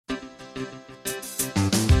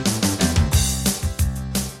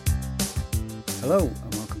Hello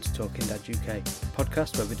and welcome to Talking Dad UK, a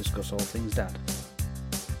podcast where we discuss all things dad.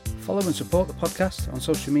 Follow and support the podcast on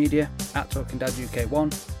social media at Talking Dad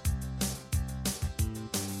UK1.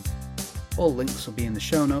 All links will be in the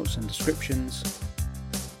show notes and descriptions.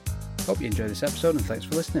 Hope you enjoy this episode and thanks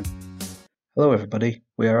for listening. Hello everybody,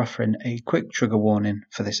 we are offering a quick trigger warning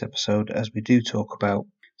for this episode as we do talk about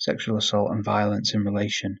sexual assault and violence in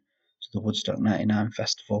relation to the Woodstock 99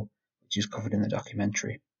 festival, which is covered in the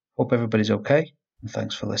documentary. Hope everybody's okay, and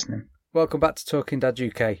thanks for listening. Welcome back to Talking Dad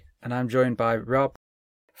UK, and I'm joined by Rob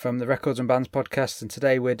from the Records and Bands podcast, and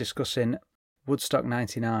today we're discussing Woodstock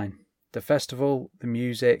 99, the festival, the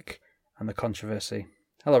music, and the controversy.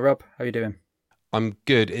 Hello Rob, how are you doing? I'm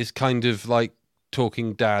good. It's kind of like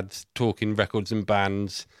talking dads, talking records and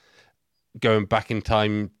bands, going back in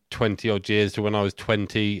time 20 odd years to when I was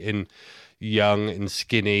 20 and young and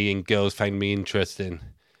skinny and girls found me interesting.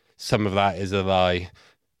 Some of that is a lie.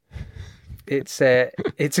 It's a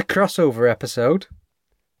crossover episode.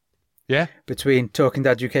 Yeah. Between Talking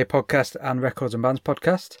Dad UK podcast and Records and Bands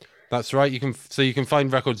podcast. That's right. You can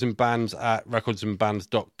find Records and Bands at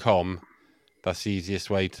recordsandbands.com. That's the easiest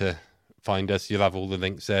way to find us. You'll have all the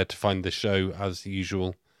links there to find the show as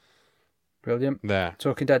usual. Brilliant. There.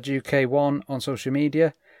 Talking Dad UK 1 on social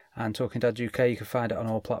media and Talking Dad UK, you can find it on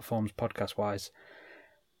all platforms podcast wise.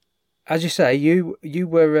 As you say, you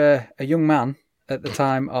were a young man at the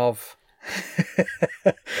time of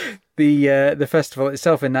the festival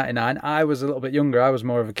itself in 99. I was a little bit younger. I was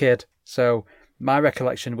more of a kid. So my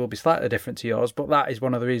recollection will be slightly different to yours, but that is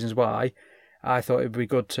one of the reasons why I thought it would be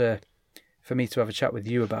good for me to have a chat with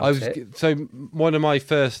you about it. So one of my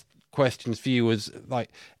first questions for you was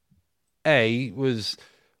like, was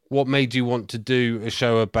what made you want to do a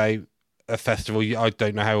show about a festival? I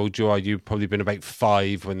don't know how old you are. You've probably been about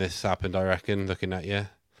 5 when this happened, I reckon, looking at you.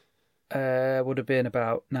 Would have been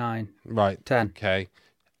about 9. Right. 10. Okay.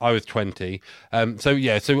 I was 20. So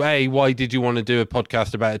why did you want to do a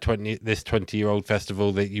podcast about this 20-year-old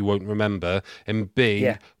festival that you won't remember? And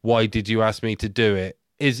B, why did you ask me to do it?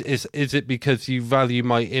 Is it because you value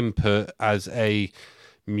my input as a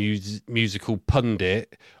musical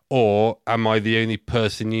pundit, or am I the only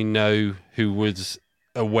person you know who was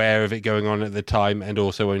aware of it going on at the time and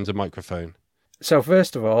also owns a microphone? So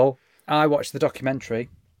first of all, I watched the documentary,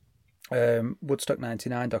 Woodstock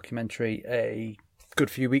 99 documentary, a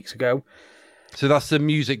good few weeks ago. So that's the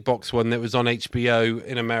Music Box one that was on HBO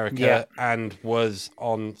in America and was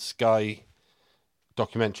on Sky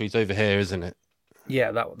Documentaries over here, isn't it?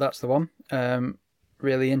 Yeah, that's the one.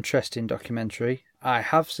 Really interesting documentary. I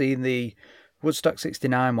have seen the Woodstock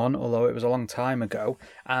 69 one, although it was a long time ago,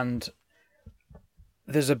 and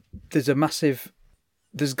there's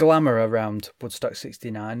glamour around Woodstock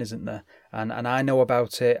 69, isn't there? And I know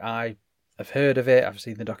about it. I've heard of it. I've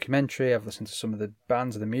seen the documentary. I've listened to some of the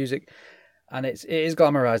bands and the music, and it is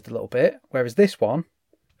glamorized a little bit. Whereas this one,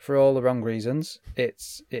 for all the wrong reasons, it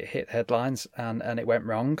hit headlines and it went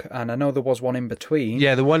wrong. And I know there was one in between.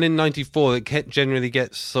 Yeah, the one in 94 that generally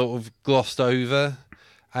gets sort of glossed over,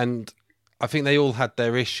 and I think they all had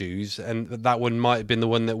their issues, and that one might have been the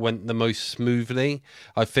one that went the most smoothly.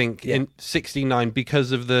 I think in 69,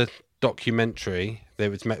 because of the documentary that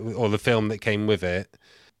was or the film that came with it,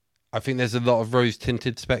 I think there's a lot of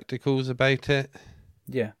rose-tinted spectacles about it.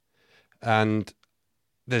 Yeah. And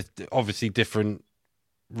there's obviously different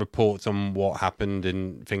reports on what happened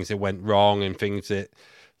and things that went wrong and things that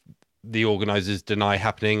the organisers deny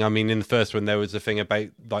happening. I mean, in the first one, there was a thing about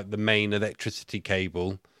like the main electricity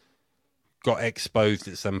cable got exposed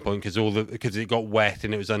at some point because it got wet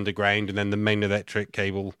and it was underground, and then the main electric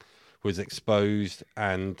cable was exposed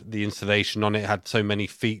and the insulation on it had so many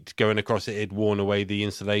feet going across it, it worn away the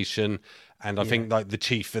insulation. And I think like the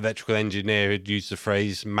chief electrical engineer had used the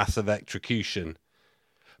phrase mass electrocution.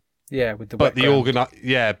 Yeah, with the but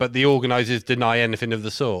the organisers deny anything of the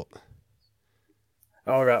sort.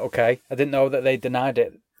 All right, okay. I didn't know that they denied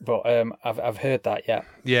it, but I've heard that. Yeah.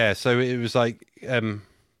 Yeah, so it was like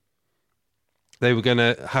they were going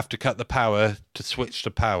to have to cut the power to switch to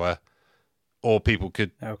power, or people could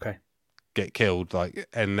get killed.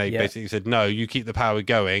 And they basically said, no, you keep the power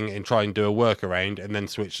going and try and do a workaround, and then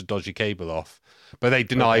switch the dodgy cable off. But they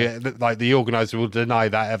deny it. Like the organizer will deny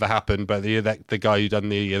that ever happened. But the guy who done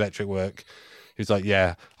the electric work, who's like,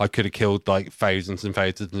 yeah, I could have killed like thousands and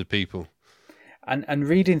thousands of people. And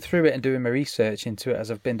reading through it and doing my research into it, as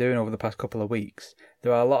I've been doing over the past couple of weeks,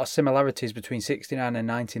 there are a lot of similarities between 69 and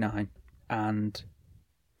 99, and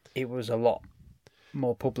it was a lot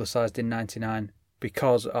more publicised in 99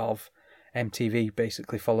 because of MTV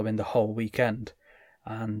basically following the whole weekend.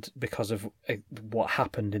 and because of what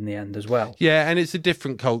happened in the end as well. Yeah, and it's a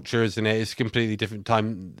different culture, isn't it? It's a completely different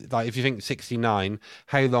time. Like, if you think 69,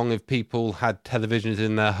 how long have people had televisions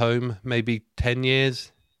in their home? Maybe 10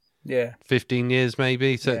 years? Yeah. 15 years,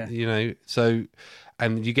 maybe? So, Yeah.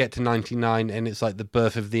 And you get to 99, and it's like the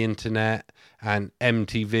birth of the internet, and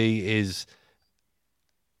MTV is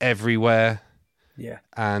everywhere. Yeah.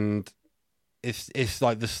 And it's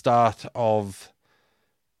like the start of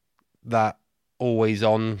that always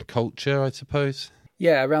on culture, I suppose.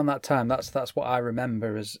 Yeah, around that time, that's what I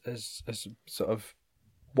remember as sort of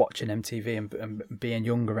watching MTV and being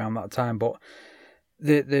young around that time. But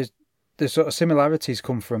the sort of similarities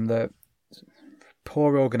come from the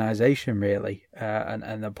poor organisation, really,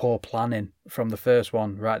 and the poor planning from the first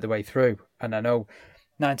one right the way through. And I know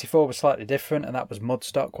 94 was slightly different, and that was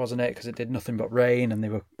Mudstock, wasn't it? Because it did nothing but rain, and they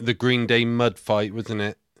were the Green Day mud fight, wasn't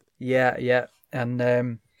it? Yeah,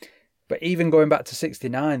 and but even going back to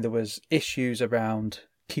 69, there was issues around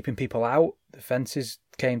keeping people out. The fences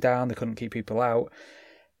came down; they couldn't keep people out.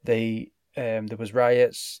 There was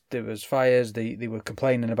riots, there was fires. They were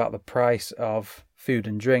complaining about the price of food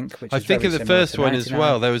and drink. Which I is think very in the similar first to one 99. as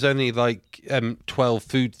well, there was only like 12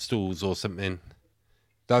 food stalls or something.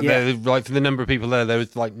 Like, Yeah. like for the number of people there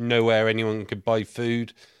was like nowhere anyone could buy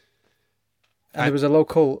food. And there was a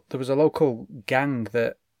local gang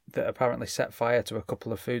that apparently set fire to a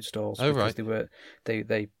couple of food stalls because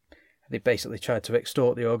they basically tried to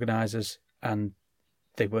extort the organisers, and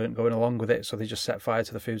they weren't going along with it, so they just set fire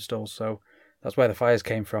to the food stalls. So that's where the fires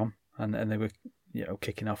came from, and they were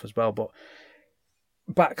kicking off as well. But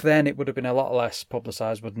back then it would have been a lot less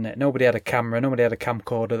publicised, wouldn't it? Nobody had a camera, nobody had a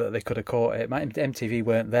camcorder that they could have caught it. MTV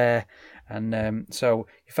weren't there, and so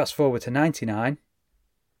you fast forward to 99,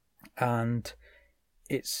 and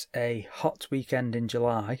it's a hot weekend in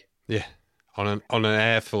July. Yeah, on an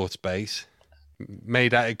Air Force base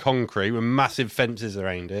made out of concrete with massive fences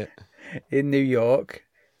around it. In New York,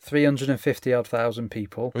 350,000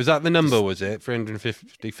 people. Was that the number, was it?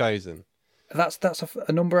 350,000? That's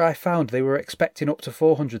a number I found. They were expecting up to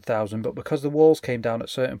 400,000, but because the walls came down at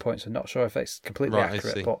certain points, I'm not sure if it's completely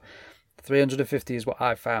accurate, but 350 is what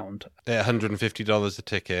I found. At $150 a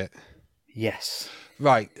ticket? Yes.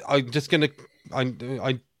 Right, I'm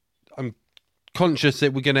conscious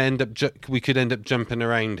that we're going to end up we could end up jumping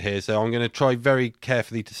around here, so I'm going to try very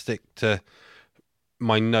carefully to stick to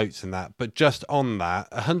my notes and that. But just on that,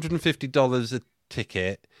 $150 a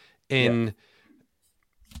ticket in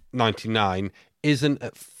 99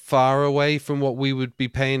 isn't far away from what we would be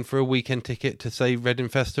paying for a weekend ticket to, say, Reading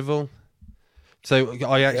Festival. So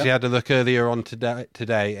I actually had a look earlier on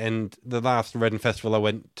today, and the last Reading Festival I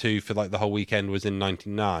went to for like the whole weekend was in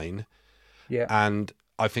 99. Yeah. And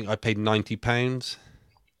I think I paid £90.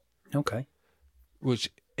 Okay. Which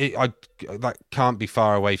that can't be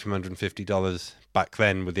far away from $150 back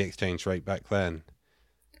then with the exchange rate back then.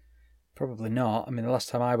 Probably not. I mean, the last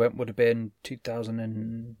time I went would have been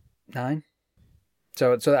 2009.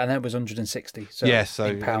 So and then it was 160. So yeah,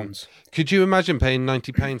 so £8. Could you imagine paying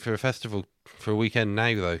 £90 for a festival for a weekend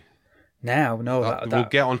now, though? Now, no. We'll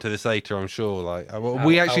get onto this later, I'm sure.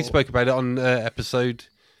 We actually spoke about it on episode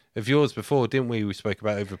of yours before, didn't we? We spoke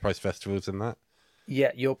about overpriced festivals and that.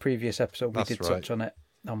 Yeah, your previous episode, we did right. touch on it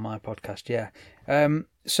on my podcast, yeah.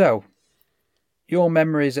 So, your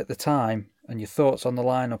memories at the time and your thoughts on the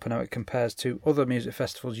lineup and how it compares to other music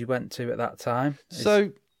festivals you went to at that time.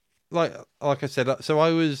 So, like I said, so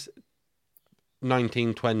I was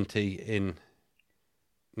 19, 20 in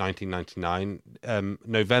 1999.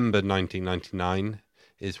 November 1999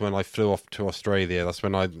 is when I flew off to Australia. That's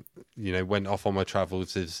when I, went off on my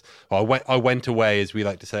travels. I went away, as we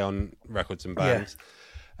like to say on Records and Bands.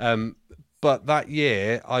 Yeah. But that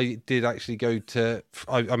year, I did actually go to.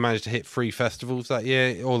 I managed to hit 3 festivals that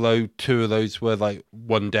year, although 2 of those were like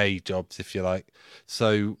one-day jobs, if you like.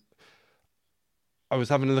 So I was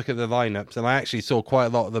having a look at the lineups, and I actually saw quite a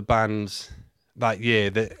lot of the bands that year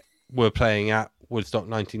that were playing at Woodstock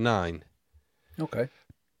 99. Okay.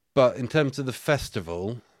 But in terms of the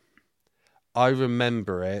festival, I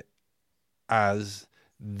remember it as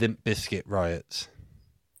Limp Bizkit riots.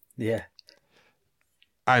 Yeah.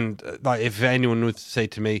 And if anyone would say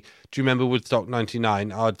to me, do you remember Woodstock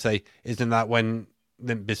 99? I'd say, isn't that when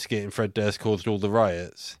Limp Bizkit and Fred Durst caused all the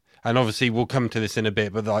riots? And obviously we'll come to this in a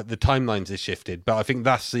bit, but the timelines have shifted. But I think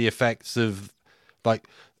that's the effects of the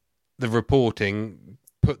reporting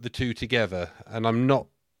put the two together. And I'm not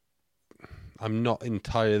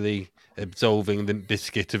entirely absolving Limp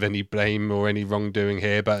Bizkit of any blame or any wrongdoing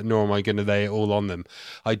here, but nor am I going to lay it all on them.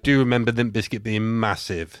 I do remember Limp Bizkit being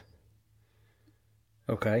massive.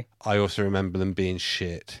 Okay. I also remember them being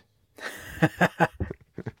shit.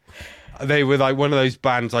 They were like one of those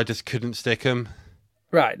bands I just couldn't stick them.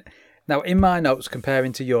 Right. Now, in my notes,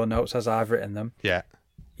 comparing to your notes as I've written them, Yeah.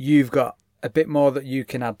 you've got a bit more that you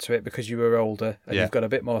can add to it because you were older and Yeah. you've got a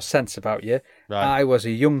bit more sense about you. Right. I was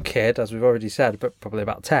a young kid, as we've already said, but probably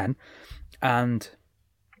about 10. And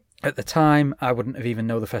at the time, I wouldn't have even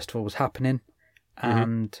known the festival was happening.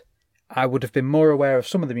 And I would have been more aware of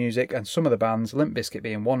some of the music and some of the bands, Limp Bizkit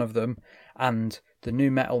being one of them, and the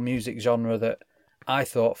new metal music genre that I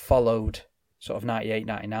thought followed sort of 98,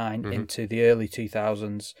 99 into the early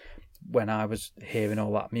 2000s when I was hearing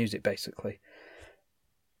all that music, basically.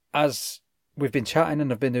 As we've been chatting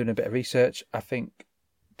and I've been doing a bit of research, I think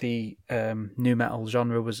the new metal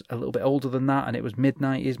genre was a little bit older than that, and it was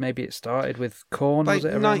mid-90s. Maybe it started with Korn, Like was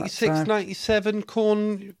it around 96, that time? 97,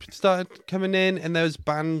 Korn started coming in, and there was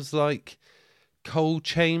bands like Cold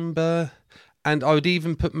Chamber, and I would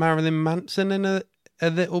even put Marilyn Manson in a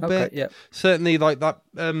little bit. Yeah. Certainly like that.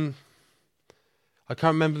 I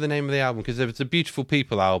can't remember the name of the album because there was a Beautiful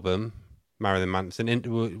People album, Marilyn Manson.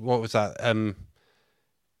 What was that?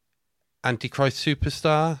 Antichrist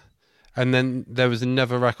Superstar. And then there was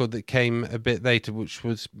another record that came a bit later, which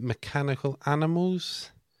was Mechanical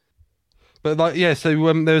Animals. But like, yeah, so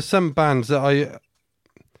there were some bands that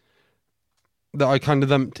I kind of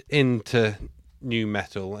lumped into new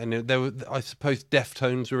metal, and there were, I suppose,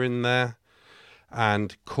 Deftones were in there,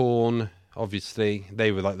 and Korn. Obviously,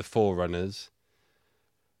 they were like the forerunners.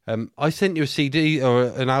 I sent you a CD or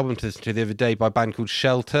an album to listen to the other day by a band called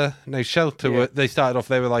Shelter. No, Shelter. They started off.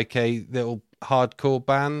 They were like a little hardcore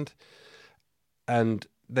band, and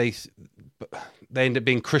they ended up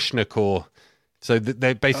being Krishna core. So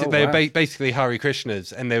they were basically Hare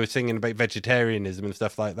Krishnas, and they were singing about vegetarianism and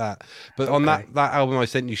stuff like that. But on that album I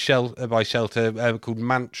sent you, by Shelter, called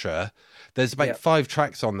Mantra, there's about 5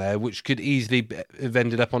 tracks on there which could easily have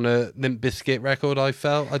ended up on a Limp Bizkit record.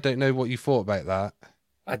 I don't know what you thought about that.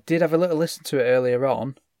 I did have a little listen to it earlier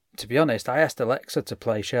on. To be honest, I asked Alexa to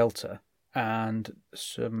play Shelter, and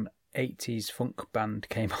some 80s funk band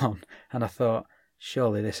came on, and I thought,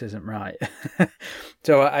 surely this isn't right.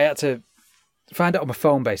 So I had to find it on my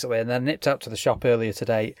phone, basically, and then nipped out to the shop earlier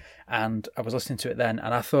today, and I was listening to it then,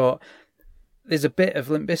 and I thought, there's a bit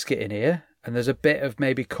of Limp Bizkit in here, and there's a bit of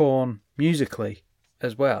maybe Korn musically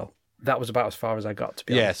as well. That was about as far as I got, to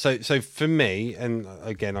be honest. Yeah, so for me, and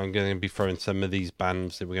again, I'm going to be throwing some of these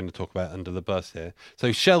bands that we're going to talk about under the bus here.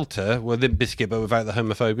 So Shelter were Limp Bizkit, but without the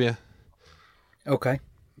homophobia. Okay.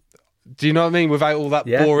 Do you know what I mean? Without all that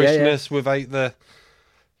boorishness, yeah. without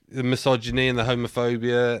the misogyny and the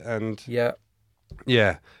homophobia, and yeah.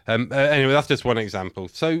 Anyway, that's just one example.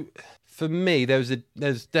 So for me,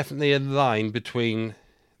 there's definitely a line between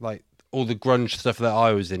like all the grunge stuff that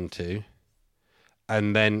I was into.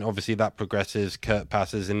 And then, obviously, that progresses. Kurt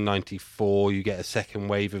passes in 94. You get a second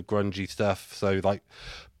wave of grungy stuff. So, like,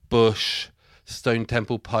 Bush, Stone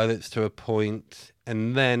Temple Pilots to a point.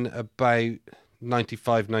 And then about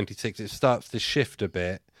 95, 96, it starts to shift a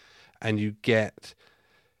bit. And you get...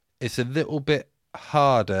 It's a little bit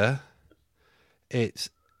harder. It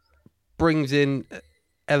brings in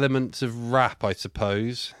elements of rap, I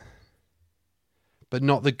suppose. But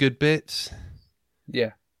not the good bits.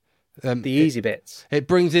 Yeah. The easy bits. It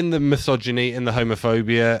brings in the misogyny and the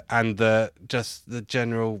homophobia and the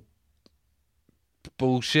general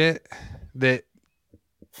bullshit that,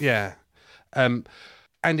 and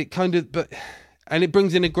it kind of, and it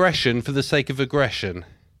brings in aggression for the sake of aggression.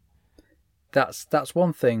 That's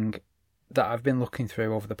one thing that I've been looking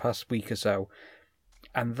through over the past week or so,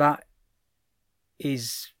 and that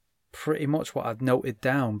is pretty much what I've noted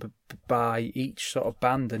down by each sort of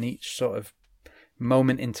band and each sort of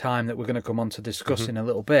moment in time that we're going to come on to discuss in a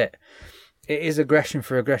little bit. It is aggression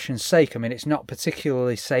for aggression's sake. I mean, it's not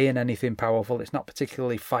particularly saying anything powerful. It's not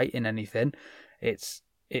particularly fighting anything. It's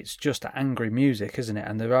just angry music, isn't it?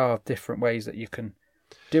 And there are different ways that you can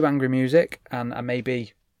do angry music, and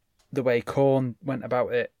maybe the way Korn went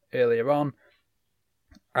about it earlier on,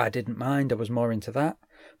 I didn't mind. I was more into that.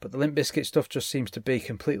 But the Limp Bizkit stuff just seems to be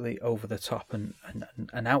completely over the top and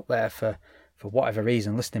out there for whatever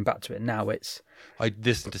reason. Listening back to it now, I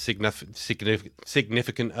listened to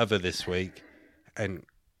Significant Other this week, and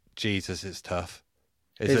Jesus, it's tough.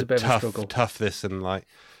 It's a bit of a struggle. Tough this and like,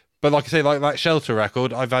 but like I say, like that Shelter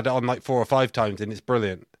record, I've had it on like 4 or 5 times, and it's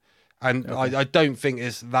brilliant. And okay. I don't think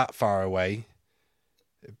it's that far away,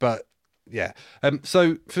 but yeah.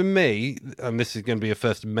 So for me, and this is going to be a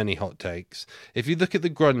first of many hot takes. If you look at the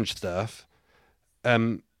grunge stuff,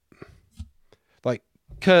 like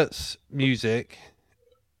Kurt's music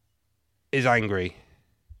is angry,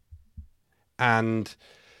 and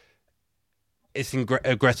it's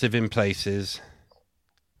aggressive in places,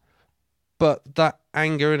 but that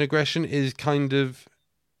anger and aggression is kind of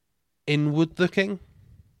inward looking.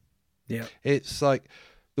 Yeah. It's like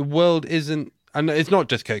the world isn't, and it's not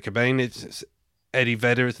just Kurt Cobain, it's Eddie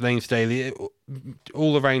Vedder, it's Lane Staley,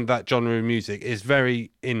 all around that genre of music is very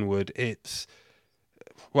inward. It's,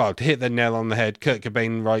 well, to hit the nail on the head, Kurt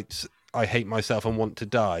Cobain writes, I hate myself and want to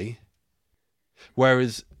die.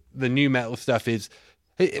 Whereas the new metal stuff is,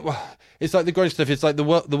 it's like the grunge stuff, it's like the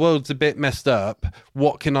world's a bit messed up.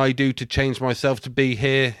 What can I do to change myself to be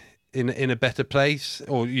here in a better place?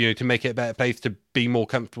 Or, you know, to make it a better place, to be more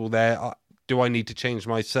comfortable there? Do I need to change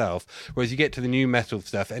myself? Whereas you get to the new metal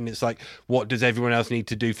stuff and it's like, what does everyone else need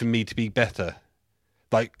to do for me to be better?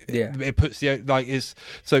 Like, it puts the, like, it's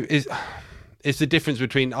the difference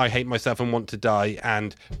between I hate myself and want to die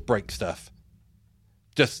and break stuff.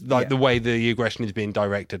 Just like the way the aggression is being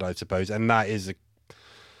directed, I suppose. And that is,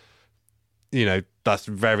 that's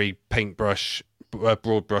very paintbrush,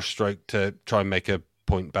 broad brush stroke to try and make a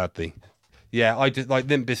point badly. Yeah, I did like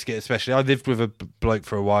Limp Bizkit especially. I lived with a bloke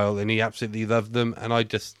for a while and he absolutely loved them. And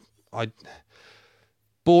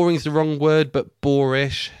boring's the wrong word, but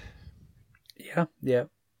boorish. Yeah, yeah.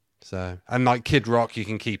 So, and like Kid Rock, you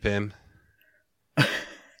can keep him.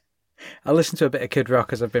 I listened to a bit of Kid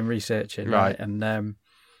Rock as I've been researching, right? And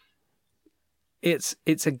it's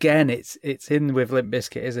in with Limp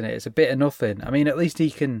Bizkit, isn't it? It's a bit of nothing. I mean, at least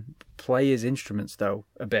he can play his instruments though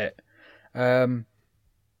a bit.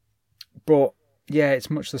 But yeah, it's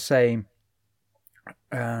much the same.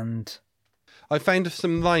 And I found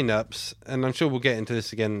some lineups, and I'm sure we'll get into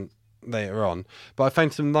this again later on, but I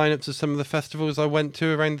found some lineups of some of the festivals I went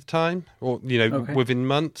to around the time, or within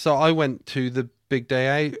months. So I went to the Big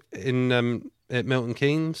Day Out in at Milton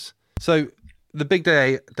Keynes. So the Big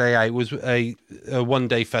Day Out was a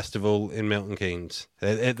one-day festival in Milton Keynes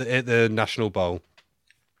at the National Bowl,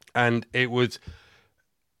 and it's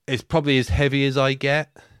probably as heavy as I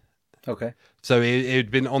get. Okay. So it had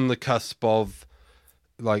been on the cusp of,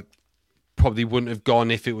 like, probably wouldn't have gone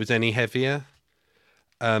if it was any heavier.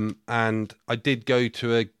 And I did go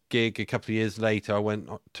to a gig a couple of years later. I went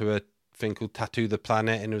to a thing called Tattoo the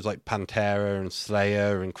Planet, and it was like Pantera and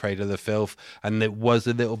Slayer and Cradle of the Filth, and it was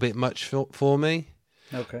a little bit much for me.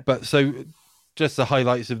 Okay. But so just the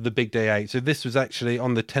highlights of the Big Day Out. So this was actually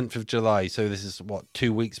on the 10th of July. So this is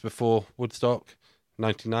 2 weeks before Woodstock,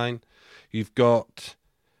 99. You've got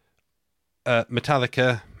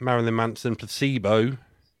Metallica, Marilyn Manson, Placebo,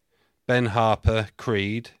 Ben Harper,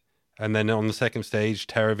 Creed, and then on the second stage,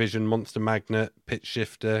 Terrorvision, Monster Magnet, Pitch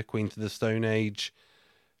Shifter, Queens of the Stone Age,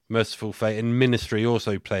 Merciful Fate, and Ministry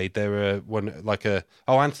also played. There were and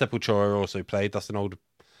Sepultura also played. That's an old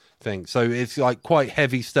thing. So it's like quite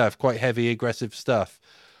heavy stuff, quite heavy, aggressive stuff.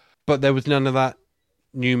 But there was none of that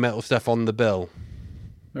new metal stuff on the bill.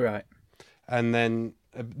 Right. And then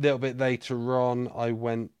a little bit later on, I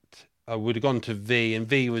would have gone to V, and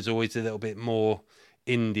V was always a little bit more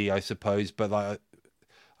indie, I suppose. But like,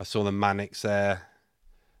 I saw the Manics there.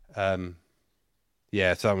 So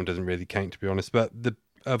that one doesn't really count, to be honest. But the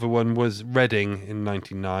other one was Reading in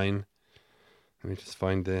 99. Let me just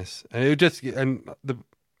find this. And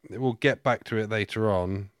we'll get back to it later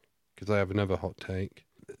on, because I have another hot take.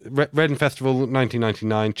 Reading Festival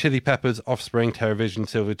 1999, Chili Peppers, Offspring, Terrorvision,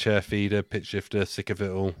 Silverchair, Feeder, Pitch Shifter, Sick of It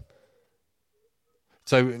All.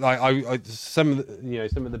 So like some of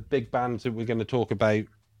the big bands that we're going to talk about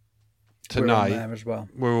tonight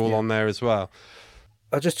we're all on there as well.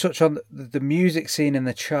 I'll just touch on the music scene in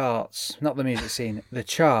the charts, not the music scene, the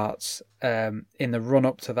charts in the run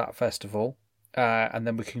up to that festival, and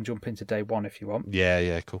then we can jump into day one if you want.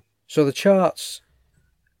 Yeah, cool. So the charts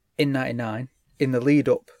in 99, in the lead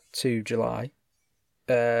up to July,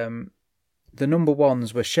 the number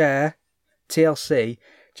ones were Cher, TLC,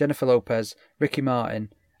 Jennifer Lopez, Ricky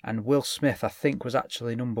Martin, and Will Smith, I think, was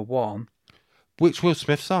actually number one. Which Will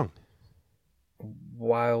Smith song?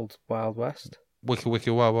 Wild Wild West. Wicked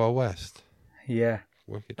Wicked Wild Wild West. Yeah.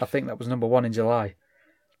 Wicked. I think that was number one in July.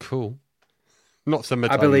 Cool. Not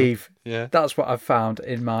Summertime. I believe. Yeah. That's what I've found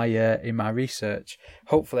in my research.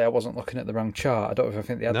 Hopefully I wasn't looking at the wrong chart. I don't know if I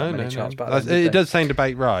think they had that many charts back then. It does sound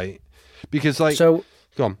about right. Because go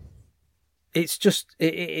on. It's just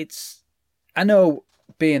it's I know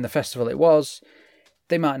being the festival it was,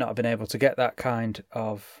 they might not have been able to get that kind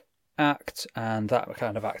of act, and that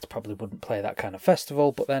kind of act probably wouldn't play that kind of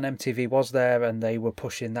festival, but then MTV was there and they were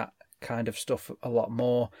pushing that kind of stuff a lot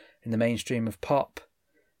more in the mainstream of pop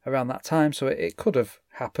around that time, so it could have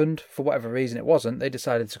happened. For whatever reason it wasn't. They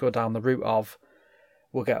decided to go down the route of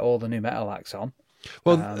we'll get all the new metal acts on.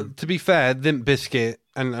 Well, to be fair, Limp Bizkit,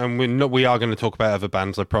 and we are going to talk about other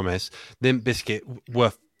bands, I promise. Limp Bizkit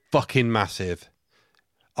were fucking massive.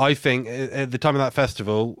 I think at the time of that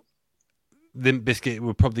festival, Limp Bizkit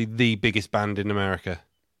were probably the biggest band in America.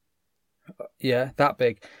 Yeah, that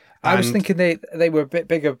big. I was thinking they were a bit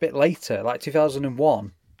bigger, a bit later, like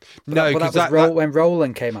 2001. No, because that was when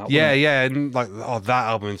Roland came out. Yeah, yeah, and like that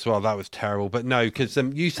album as well, that was terrible. But no, because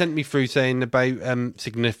you sent me through saying about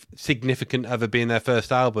Significant Other being their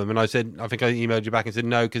first album, and I said I think I emailed you back and said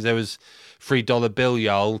no, because there was $3 Bill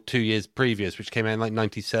Y'all 2 years previous, which came out in like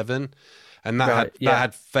 '97, and that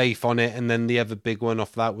had Faith on it, and then the other big one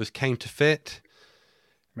off that was Counterfeit,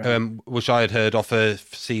 which I had heard off a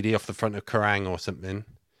CD off the front of Kerrang or something.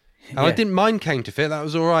 And I didn't mind Counterfeit; that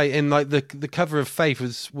was all right. And like the cover of Faith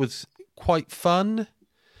was quite fun,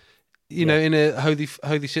 you know. In a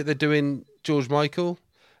holy shit, they're doing George Michael,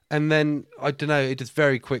 and then I don't know, it just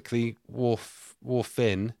very quickly wore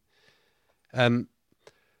thin. But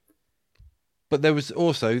there was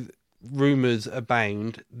also rumors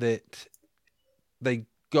abound that they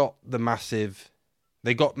got massive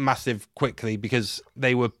quickly because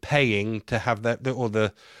they were paying to have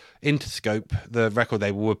the Interscope, the record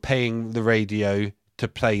label, were paying the radio to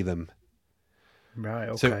play them. Right,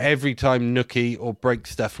 okay. So every time Nookie or Break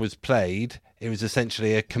Stuff was played, it was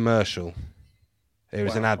essentially a commercial. It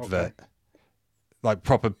was an advert. Okay. Like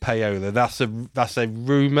proper payola. That's a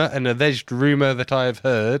rumour, an alleged rumour that I have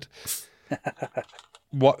heard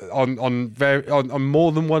on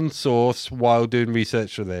more than one source while doing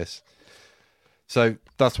research for this. So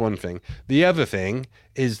that's one thing. The other thing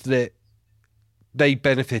is that they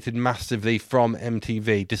benefited massively from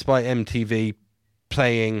MTV, despite MTV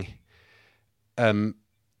playing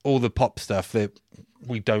all the pop stuff that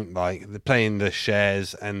we don't like. They're playing the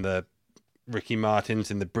Chers and the Ricky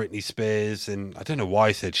Martins and the Britney Spears, and I don't know why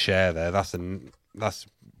I said Cher there. That's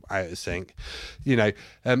out of sync, you know.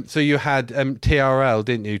 So you had TRL,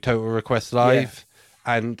 didn't you? Total Request Live,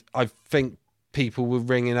 and I think people were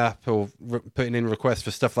ringing up or putting in requests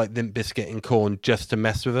for stuff like Limp Bizkit and Korn just to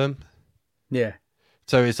mess with them. Yeah.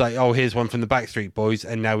 So it's like, oh, here's one from the Backstreet Boys,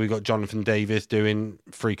 and now we've got Jonathan Davis doing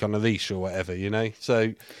Freak on a Leash or whatever, you know?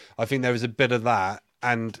 So I think there was a bit of that.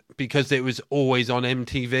 And because it was always on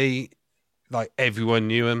MTV, like everyone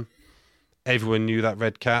knew him. Everyone knew that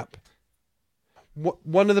red cap.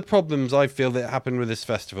 One of the problems I feel that happened with this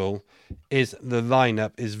festival is the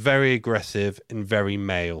lineup is very aggressive and very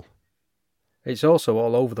male. It's also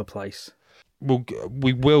all over the place.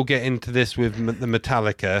 We will get into this with the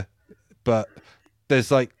Metallica, but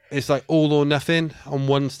it's like all or nothing on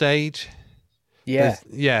one stage.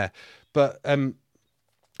 Yeah. But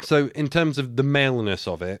so in terms of the maleness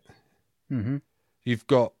of it, you've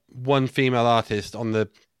got one female artist on the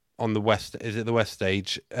west. Is it the west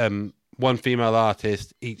stage? One female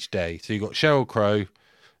artist each day. So you've got Sheryl Crow,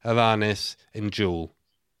 Alanis, and Jewel.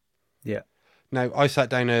 Yeah. Now, I sat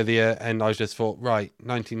down earlier and I just thought, right,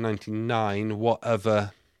 1999, what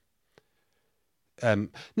other,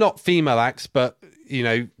 not female acts, but, you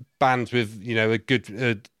know, bands with, you know, a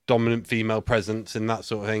good dominant female presence and that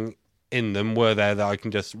sort of thing in them were there that I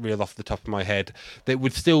can just reel off the top of my head that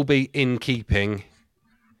would still be in keeping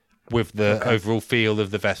with the overall feel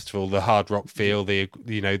of the festival, the hard rock feel, the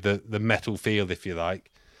metal feel, if you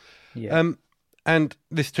like. Yeah. And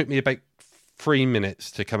this took me about 3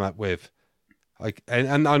 minutes to come up with. Like,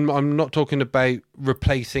 and I'm not talking about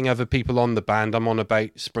replacing other people on the band. I'm on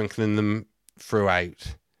about sprinkling them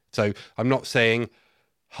throughout. So I'm not saying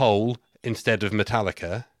Hole instead of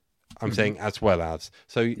Metallica. I'm saying as well as.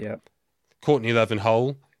 So Courtney Love and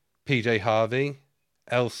Hole, PJ Harvey,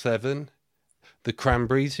 L7, the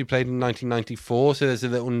Cranberries, who played in 1994. So there's a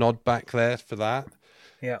little nod back there for that.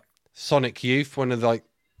 Yeah. Sonic Youth, one of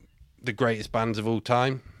the greatest bands of all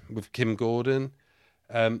time, with Kim Gordon.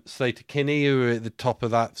 Slater Kinney, who were at the top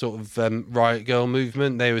of that sort of Riot Girl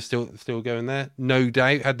movement, they were still going there. No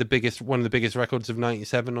Doubt had one of the biggest records of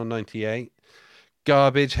 97 or 98.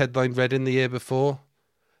 Garbage headlined Reading the year before.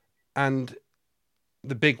 And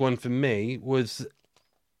the big one for me was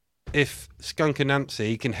if Skunk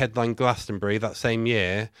Anansie can headline Glastonbury that same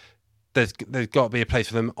year, there's got to be a place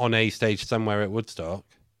for them on a stage somewhere at Woodstock.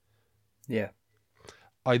 Yeah.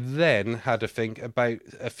 I then had to think about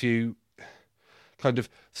a few kind of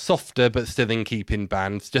softer but still in keeping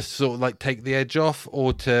bands, just sort of like take the edge off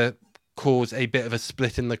or to cause a bit of a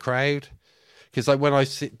split in the crowd. Because like when I've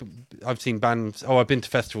seen bands, I've been to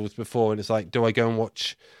festivals before, and it's like, do I go and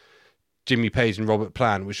watch Jimmy Page and Robert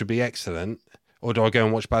Plant, which would be excellent, or do I go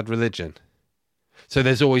and watch Bad Religion? So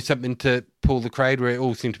there's always something to pull the crowd where it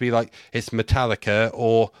all seemed to be like it's Metallica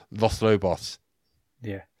or Los Lobos.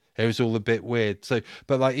 Yeah. It was all a bit weird. So,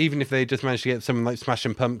 but like, even if they just managed to get someone like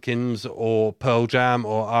Smashing Pumpkins or Pearl Jam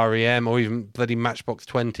or REM or even bloody Matchbox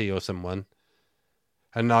 20 or someone,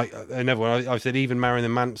 And another one, I said even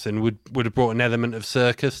Marilyn Manson would have brought an element of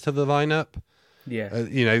circus to the lineup. Yeah.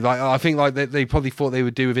 Like I think like they probably thought they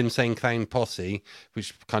would do with Insane Clown Posse,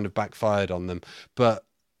 which kind of backfired on them. But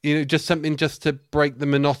just something just to break the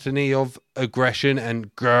monotony of aggression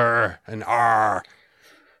and grr and r.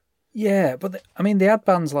 Yeah, but they had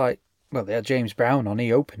bands like, well, they had James Brown on.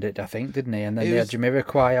 He opened it, I think, didn't he? And then they had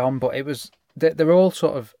Jamiroquai on. But it was they're all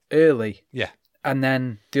sort of early. Yeah. And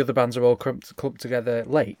then the other bands are all clumped together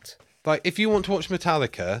late. Like if you want to watch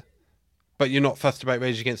Metallica, but you're not fussed about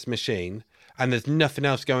Rage Against the Machine, and there's nothing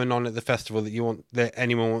else going on at the festival that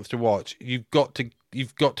anyone wants to watch, you've got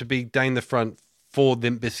to be down the front for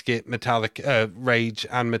Limp Bizkit, Metallica, Rage,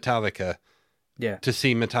 and Metallica. Yeah. To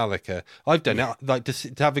see Metallica, I've done it. Like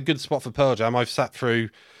to have a good spot for Pearl Jam, I've sat through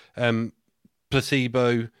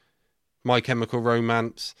Placebo, My Chemical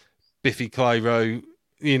Romance, Biffy Clyro.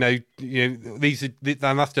 These are,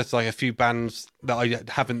 and that's just like a few bands that I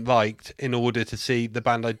haven't liked in order to see the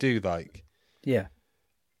band I do like. Yeah.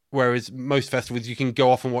 Whereas most festivals, you can go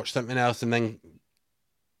off and watch something else, and then,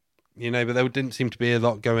 but there didn't seem to be a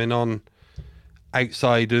lot going on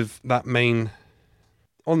outside of that main.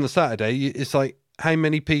 On the Saturday, it's like how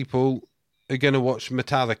many people are going to watch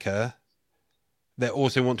Metallica that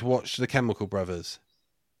also want to watch the Chemical Brothers?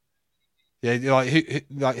 Yeah,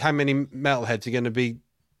 like how many metalheads are going to be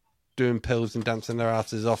doing pills and dancing their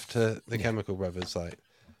asses off to the Chemical Brothers? Like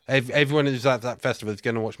everyone who's at that festival is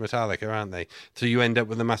going to watch Metallica, aren't they? So you end up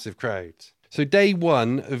with a massive crowd. So day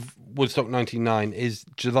one of Woodstock 99 is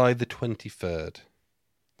July the 23rd.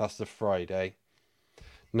 That's the Friday.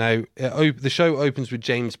 Now, the show opens with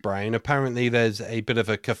James Brown. Apparently, there's a bit of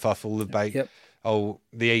a kerfuffle about,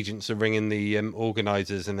 the agents are ringing the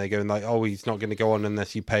organisers and they're going like, he's not going to go on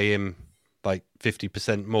unless you pay him like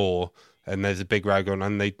 50% more. And there's a big row going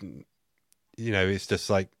on. And they, it's just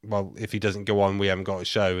like, well, if he doesn't go on, we haven't got a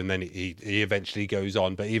show. And then he eventually goes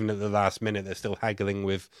on. But even at the last minute, they're still haggling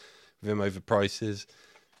with him over prices.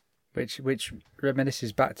 Which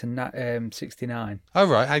reminisces back to 69. Oh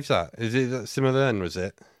right, how's that? Is it similar then? Was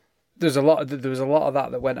it? There was a lot of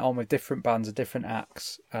that went on with different bands and different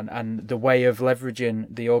acts, and the way of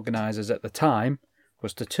leveraging the organisers at the time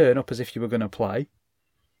was to turn up as if you were going to play,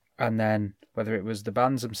 and then whether it was the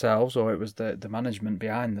bands themselves or it was the management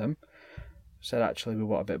behind them, said actually we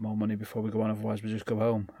want a bit more money before we go on, otherwise we just go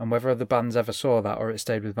home. And whether the bands ever saw that or it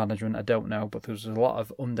stayed with management, I don't know, but there was a lot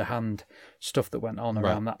of underhand stuff that went on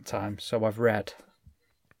around that time, so I've read.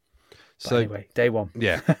 But anyway, day one.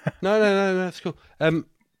 Yeah. No, that's cool.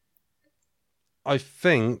 I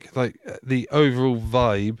think like the overall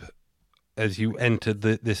vibe as you enter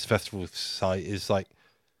this festival site is like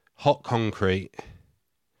hot concrete,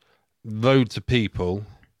 loads of people,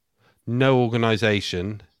 no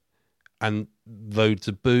organisation, and loads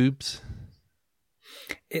of boobs.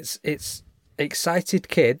 It's excited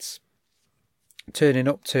kids turning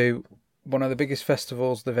up to one of the biggest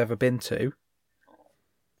festivals they've ever been to,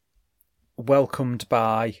 welcomed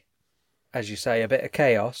by, as you say, a bit of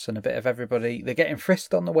chaos and a bit of everybody. They're getting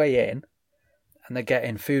frisked on the way in, and they're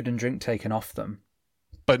getting food and drink taken off them.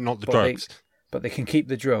 But not the drugs. But they can keep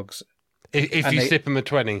the drugs. If you slip them a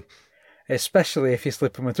 20. Especially if you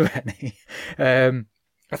slip them a 20.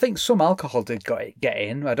 I think some alcohol did get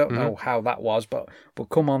in. I don't know how that was, but we'll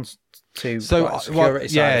come on to security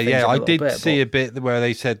side. I did see a bit where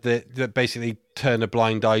they said that basically turn a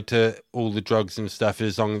blind eye to all the drugs and stuff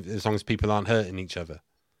as long as people aren't hurting each other.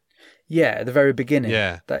 Yeah, at the very beginning.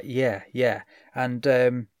 Yeah. And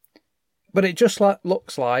but it just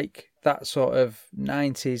looks like that sort of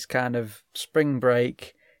 90s kind of spring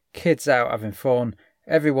break, kids out having fun,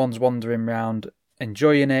 everyone's wandering around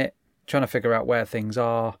enjoying it, trying to figure out where things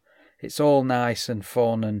are. It's all nice and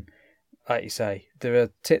fun, and like you say, there are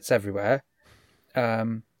tits everywhere.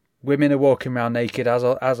 Women are walking around naked, as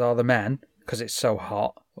are the men, because it's so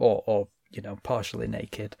hot, or partially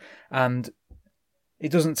naked. And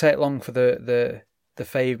it doesn't take long for the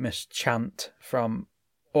famous chant from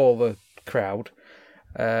all the crowd,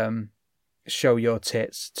 "Show your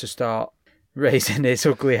tits," to start raising its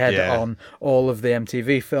ugly head on all of the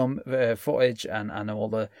MTV film footage and all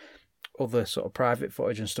the other sort of private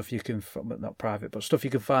footage and stuff you can, not private, but stuff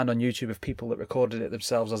you can find on YouTube of people that recorded it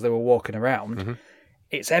themselves as they were walking around. Mm-hmm.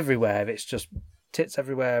 It's everywhere. It's just tits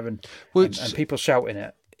everywhere and people shouting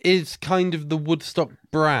it. Is kind of the Woodstock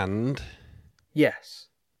brand. Yes.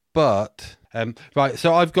 But, right,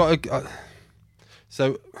 so I've got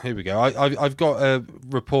so here we go. I've got a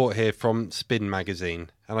report here from Spin Magazine,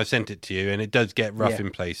 and I sent it to you, and it does get rough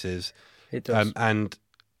in places. It does. And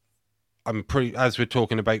I'm as we're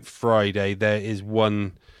talking about Friday, there is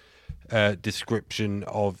one description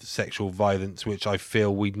of sexual violence, which I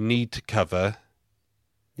feel we need to cover.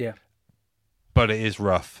 Yeah. But it is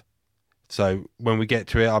rough. So when we get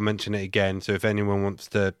to it, I'll mention it again. So if anyone wants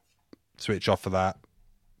to switch off of that,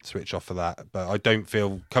 switch off of that. But I don't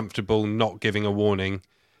feel comfortable not giving a warning.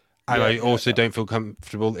 And I also don't feel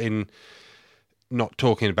comfortable in not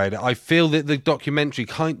talking about it. I feel that the documentary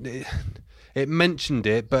it mentioned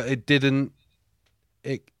it, but it didn't.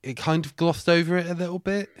 It kind of glossed over it a little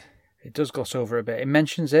bit. It does gloss over a bit. It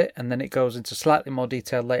mentions it, and then it goes into slightly more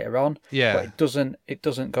detail later on. Yeah, but it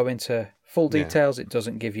doesn't go into full details. Yeah. It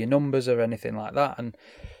doesn't give you numbers or anything like that. And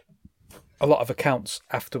a lot of accounts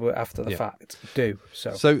after the fact do.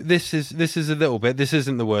 So this is a little bit. This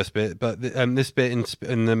isn't the worst bit, but this bit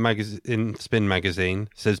in the in Spin magazine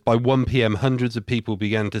says by 1 p.m. hundreds of people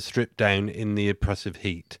began to strip down in the oppressive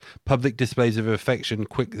heat. Public displays of affection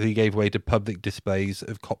quickly gave way to public displays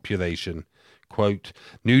of copulation. Quote,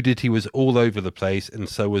 nudity was all over the place, and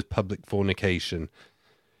so was public fornication.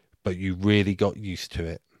 But you really got used to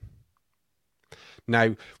it.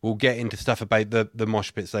 Now, we'll get into stuff about the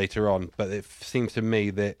mosh pits later on, but it seems to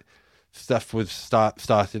me that stuff was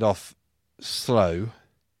started off slow,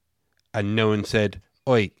 and no one said,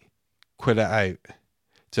 oi, quit it out.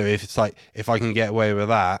 So if it's like, if I can get away with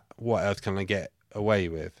that, what else can I get away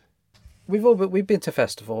with? We've been to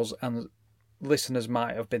festivals, and listeners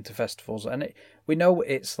might have been to festivals, and we know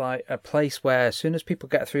it's like a place where as soon as people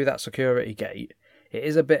get through that security gate, it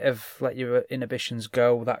is a bit of let your inhibitions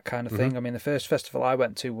go, that kind of thing. I mean, the first festival I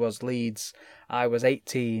went to was Leeds. I was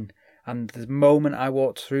 18, and the moment I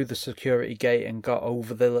walked through the security gate and got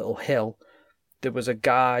over the little hill, there was a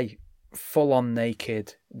guy full on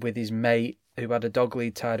naked with his mate who had a dog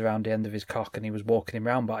lead tied around the end of his cock, and he was walking him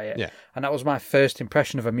round by it. Yeah. And that was my first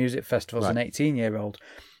impression of a music festival as an 18-year-old.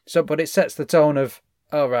 So, but it sets the tone of,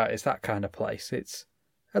 oh, right, it's that kind of place. It's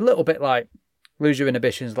a little bit like lose your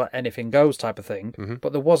inhibitions, let anything goes type of thing. Mm-hmm.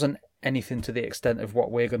 But there wasn't anything to the extent of what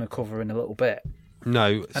we're going to cover in a little bit.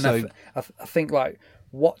 No. And so I think like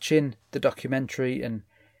watching the documentary, and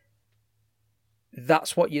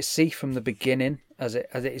that's what you see from the beginning, as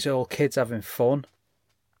it's all kids having fun.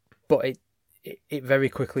 But it very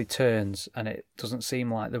quickly turns, and it doesn't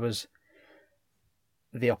seem like there was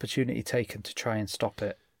the opportunity taken to try and stop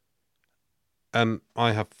it.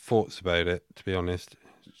 I have thoughts about it, to be honest.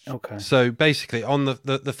 Okay. So basically, on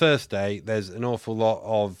the first day, there's an awful lot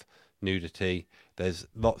of nudity. There's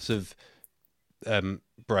lots of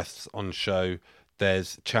breasts on show.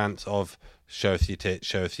 There's chants of show us your tits,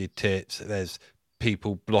 show us your tits. There's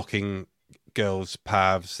people blocking girls'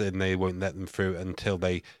 paths, and they won't let them through until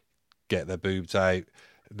they get their boobs out.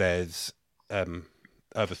 There's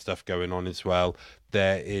other stuff going on as well.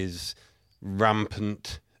 There is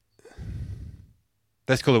rampant...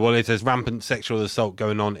 Let's call it what it is. There's rampant sexual assault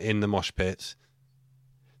going on in the mosh pits.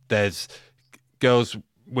 There's girls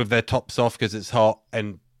with their tops off because it's hot,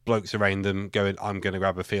 and blokes around them going, I'm going to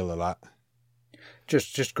grab a feel of that.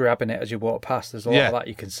 Just grabbing it as you walk past. There's a lot of that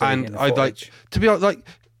you can see in the I'd footage. like, to be honest, like,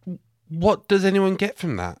 what does anyone get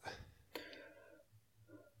from that?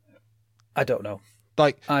 I don't know.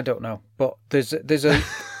 I don't know. But there's a...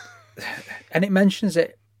 and it mentions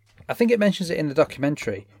it... I think it mentions it in the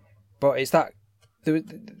documentary, but it's that...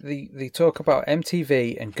 They talk about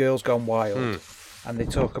MTV and Girls Gone Wild, and they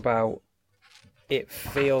talk about it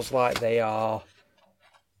feels like they are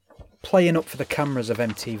playing up for the cameras of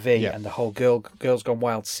MTV and the whole Girls Gone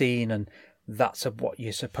Wild scene, and that's what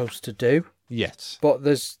you're supposed to do. Yes. But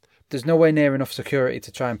there's nowhere near enough security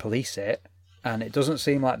to try and police it, and it doesn't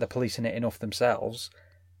seem like they're policing it enough themselves,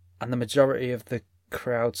 and the majority of the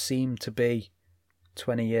crowd seem to be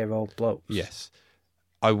 20-year-old blokes. Yes.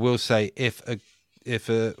 I will say, if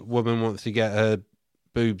a woman wants to get her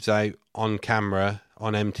boobs out on camera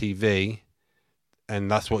on MTV,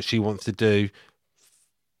 and that's what she wants to do,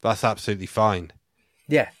 that's absolutely fine.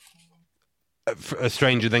 Yeah. A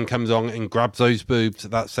stranger then comes on and grabs those boobs.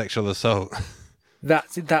 That's sexual assault.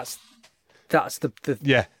 That's the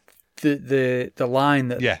line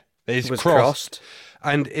that it's was crossed.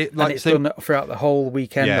 And it's done throughout the whole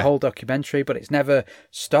weekend, the whole documentary, but it's never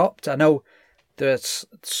stopped. I know there's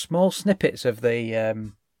small snippets of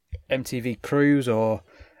the MTV crews or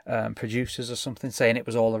producers or something saying it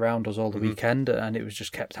was all around us all the weekend, and it was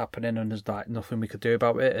just kept happening, and there's like nothing we could do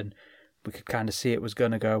about it, and we could kind of see it was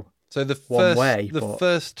going to go one way. The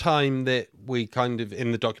first time that we kind of,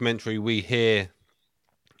 in the documentary, we hear...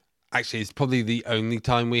 Actually, it's probably the only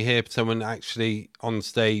time we hear someone actually on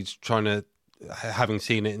stage having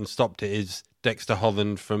seen it and stopped it, is Dexter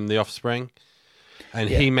Holland from The Offspring. And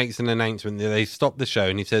he makes an announcement that they stopped the show,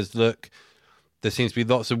 and he says, look, there seems to be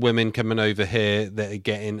lots of women coming over here that are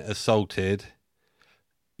getting assaulted.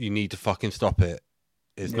 You need to fucking stop it.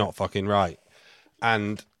 It's not fucking right.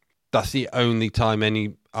 And that's the only time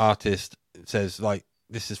any artist says, like,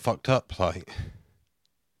 this is fucked up. Like,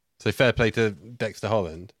 so fair play to Dexter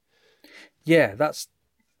Holland. Yeah, that's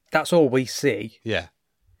all we see. Yeah.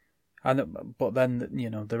 But then, you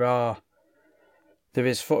know, there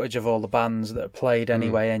is footage of all the bands that are played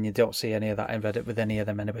anyway, and you don't see any of that embedded with any of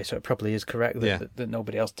them anyway. So it probably is correct that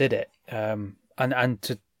nobody else did it. And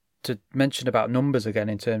to mention about numbers again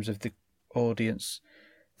in terms of the audience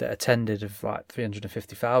that attended of like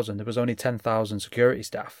 350,000, there was only 10,000 security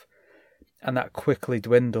staff, and that quickly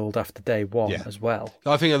dwindled after day one as well.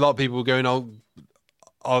 I think a lot of people were going,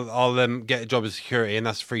 I'll get a job as security, and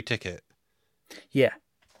that's a free ticket. Yeah,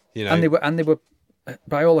 you know, and they were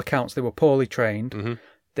by all accounts they were poorly trained. Mm-hmm.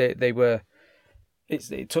 They were.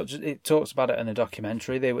 It talks about it in a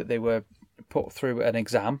documentary. They were put through an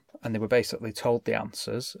exam, and they were basically told the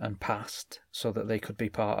answers and passed so that they could be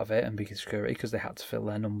part of it and be security because they had to fill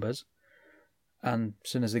their numbers. And as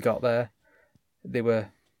soon as they got there, they were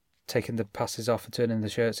taking the passes off and turning the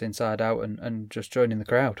shirts inside out and just joining the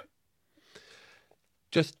crowd.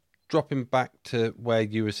 Just dropping back to where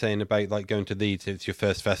you were saying about like going to Leeds, it's your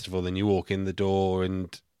first festival and you walk in the door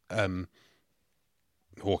and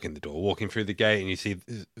walking through the gate and you see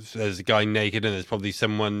there's a guy naked and there's probably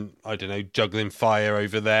someone, I don't know, juggling fire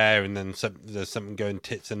over there, and then there's something going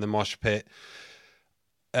tits in the mosh pit.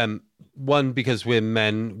 One, because we're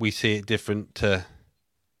men, we see it different to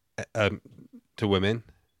women.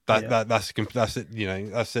 That's it. You know,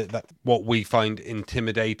 that's it. That what we find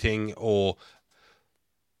intimidating or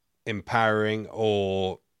empowering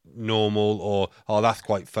or normal or that's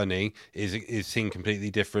quite funny is seen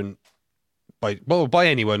completely different by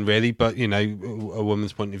anyone really, but you know, a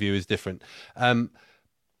woman's point of view is different.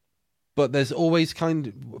 But there's always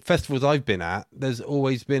festivals I've been at, there's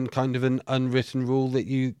always been kind of an unwritten rule that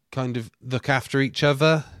you kind of look after each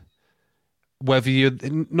other, whether you're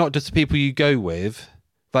not just the people you go with.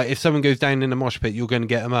 Like if someone goes down in a mosh pit, you're going to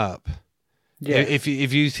get them up. Yeah. If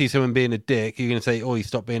you see someone being a dick, you're going to say, "Oh, you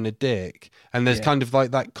stop being a dick." And there's kind of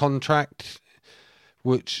like that contract,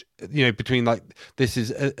 which, you know, between like, this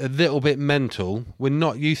is a little bit mental. We're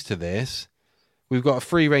not used to this. We've got a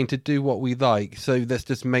free reign to do what we like. So let's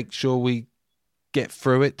just make sure we get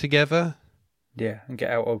through it together. Yeah, and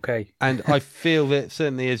get out okay. And I feel that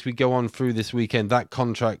certainly as we go on through this weekend, that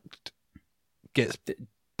contract gets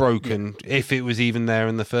broken, if it was even there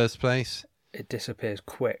in the first place. It disappears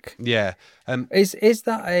quick. Yeah. Is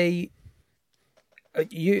that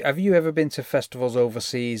have you ever been to festivals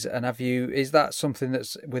overseas, and is that something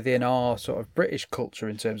that's within our sort of British culture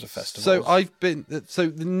in terms of festivals? So I've been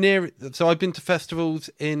to festivals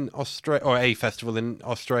in Australia, or a festival in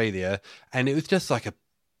Australia, and it was just like a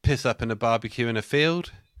piss up and a barbecue in a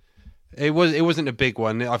field. It wasn't a big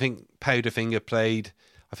one. I think Powderfinger played,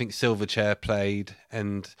 I think Silverchair played,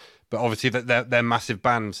 but obviously they're massive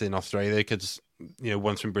bands in Australia because, you know,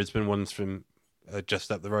 one's from Brisbane, one's from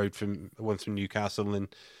just up the road one's from Newcastle, and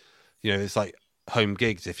you know, it's like home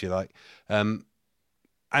gigs if you like. But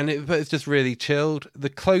it's just really chilled. The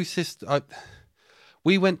closest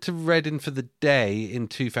we went to Reading for the day in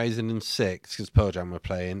 2006 because Pearl Jam were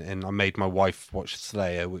playing, and I made my wife watch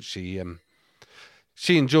Slayer, which she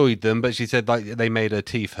enjoyed them, but she said like they made her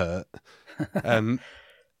teeth hurt.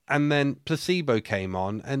 And then Placebo came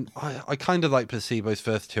on, and I kind of like Placebo's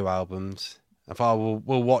first two albums. I thought,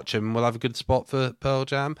 we'll watch them, we'll have a good spot for Pearl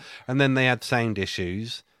Jam. And then they had sound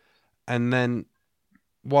issues. And then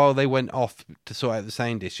while they went off to sort out the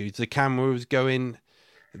sound issues, the camera was going,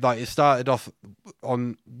 like it started off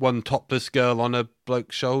on one topless girl on a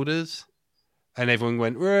bloke's shoulders. And everyone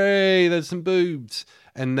went, "Ray, there's some boobs."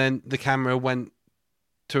 And then the camera went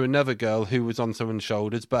to another girl who was on someone's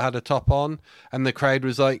shoulders but had a top on, and the crowd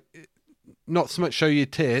was like, not so much show your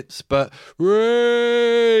tits, but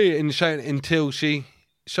 "Ray!" and shouting until she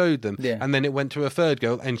showed them. Yeah. And then it went to a third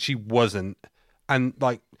girl and she wasn't, and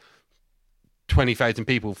like 20,000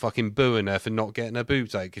 people fucking booing her for not getting her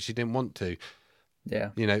boobs out because she didn't want to.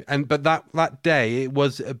 Yeah, you know. And but that day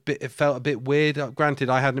it felt a bit weird. Granted,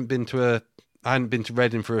 I hadn't been to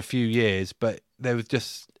Reading for a few years, but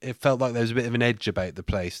it felt like there was a bit of an edge about the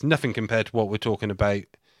place. Nothing compared to what we're talking about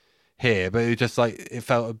here, but it was just like, it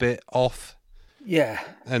felt a bit off. Yeah.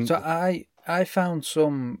 And so I found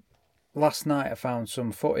last night I found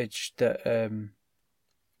some footage that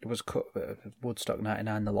it was cut, Woodstock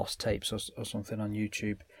 99, the lost tapes or something on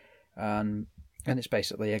YouTube. And it's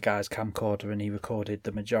basically a guy's camcorder, and he recorded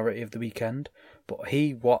the majority of the weekend, but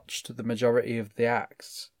he watched the majority of the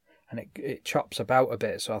acts. and it chops about a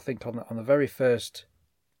bit. So I think on the very first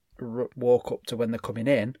walk up to when they're coming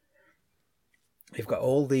in, you've got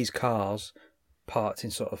all these cars parked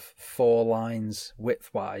in sort of 4 lines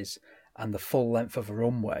widthwise and the full length of a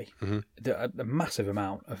runway. A massive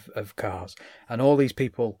amount of cars, and all these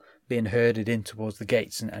people being herded in towards the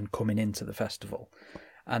gates and coming into the festival.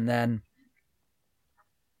 And then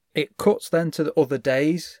it cuts then to the other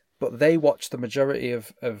days, but they watch the majority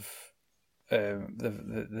of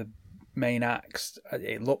the main acts,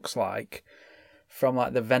 it looks like, from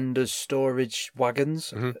like the vendors' storage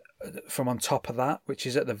wagons, from on top of that, which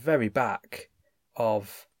is at the very back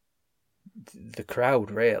of the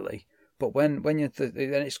crowd, really. But when you're and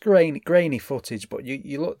it's grainy footage, but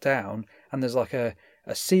you look down and there's like a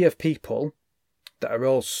sea of people that are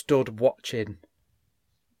all stood watching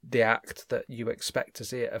the act that you expect to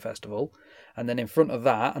see at a festival, and then in front of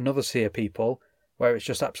that another sea of people where it's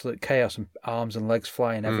just absolute chaos and arms and legs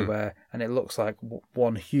flying everywhere, and it looks like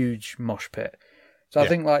one huge mosh pit. So I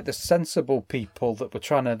think like the sensible people that were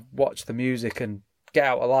trying to watch the music and get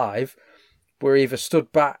out alive were either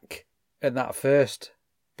stood back in that first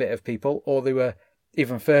bit of people, or they were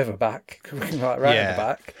even further back, like right at the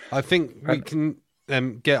back. I think we can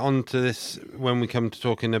get onto this when we come to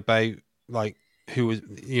talking about like who was,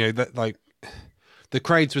 that like the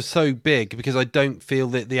crowds were so big because I don't feel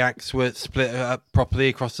that the acts were split up properly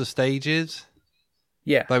across the stages.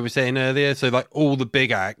 Yeah, like we were saying earlier. So like all the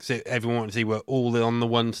big acts everyone wanted to see were all on the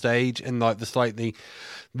one stage, and like the slightly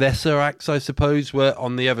lesser acts, I suppose, were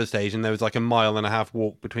on the other stage, and there was like a 1.5 mile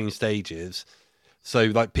walk between stages. So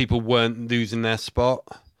like people weren't losing their spot.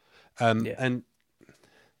 And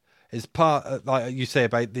as part, like you say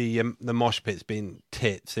about the mosh pits being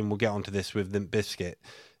tits, and we'll get onto this with Limp Bizkit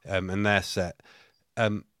and their set.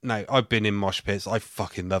 No, I've been in mosh pits. I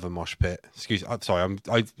fucking love a mosh pit. I'm sorry.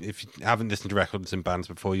 If you haven't listened to records and bands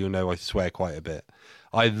before, you'll know I swear quite a bit.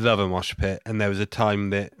 I love a mosh pit, and there was a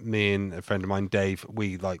time that me and a friend of mine, Dave,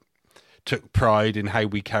 we like took pride in how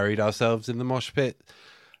we carried ourselves in the mosh pit.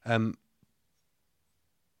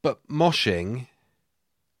 But moshing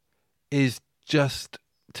is just,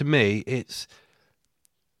 to me, it's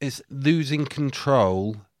losing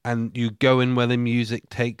control, and you go in where the music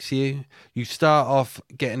takes you. You start off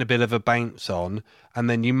getting a bit of a bounce on, and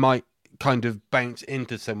then you might kind of bounce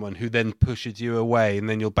into someone who then pushes you away, and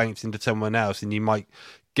then you'll bounce into someone else, and you might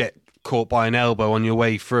get caught by an elbow on your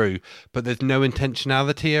way through, but there's no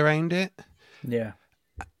intentionality around it. Yeah.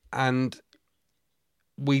 And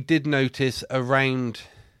we did notice around,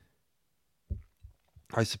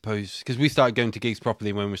 I suppose, because we started going to gigs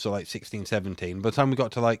properly when we were sort of like 16, 17. By the time we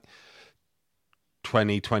got to like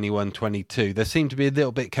 20, 21, 22, there seemed to be a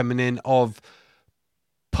little bit coming in of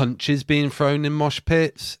punches being thrown in mosh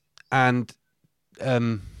pits, and a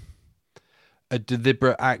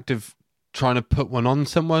deliberate act of trying to put one on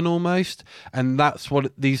someone almost. And that's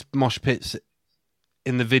what these mosh pits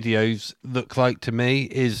in the videos look like to me,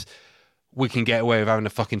 is we can get away with having a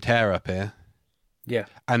fucking tear up here. Yeah.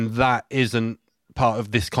 And that isn't part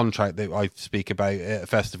of this contract that I speak about at a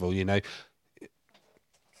festival,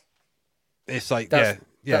 It's like,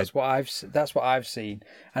 that's what I've seen.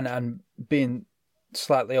 And being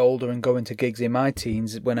slightly older and going to gigs in my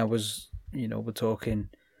teens when I was, we're talking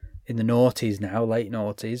in the noughties now, late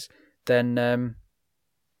noughties, then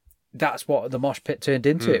that's what the mosh pit turned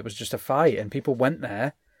into. It was just a fight, and people went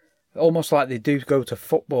there almost like they do go to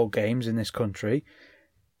football games in this country,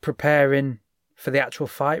 preparing for the actual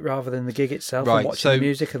fight rather than the gig itself, and watching the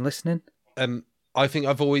music and listening. I think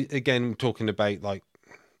I've always, again, talking about like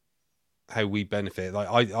how we benefit, like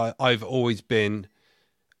I've always been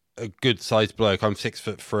a good sized bloke. I'm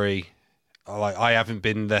 6'3". I haven't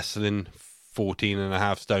been less than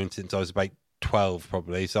 14.5 stone since I was about 12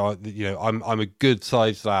 probably. So I'm a good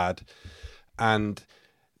sized lad, and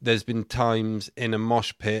there's been times in a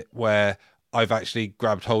mosh pit where I've actually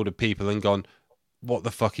grabbed hold of people and gone, what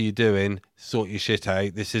the fuck are you doing? Sort your shit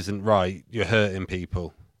out. This isn't right. You're hurting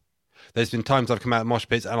people. There's been times I've come out of mosh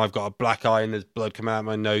pits and I've got a black eye and there's blood coming out of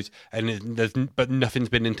my nose, but nothing's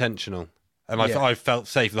been intentional. And I've felt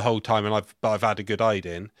safe the whole time, and I've had a good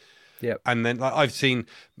hiding. Yeah. And then I've seen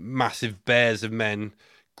massive bears of men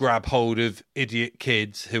grab hold of idiot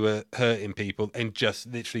kids who are hurting people and just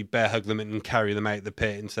literally bear hug them and carry them out the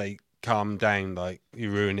pit and say, calm down, like you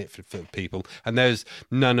ruin it for people. And there's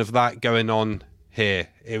none of that going on here.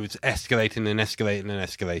 It was escalating and escalating and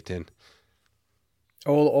escalating.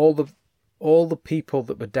 All the people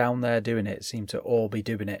that were down there doing it seemed to all be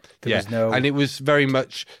doing it. There was no... And it was very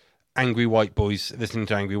much angry white boys listening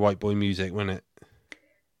to angry white boy music, wasn't it?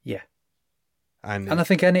 Yeah. And I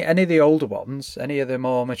think any of the older ones, any of the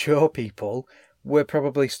more mature people, we're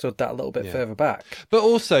probably stood that a little bit further back. But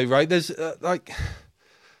also, right, there's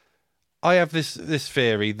I have this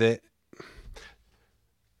theory that,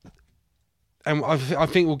 and I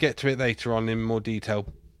think we'll get to it later on in more detail,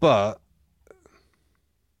 but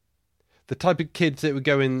the type of kids that were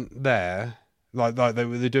going there, like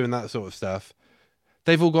they're doing that sort of stuff,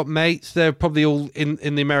 they've all got mates. They're probably all in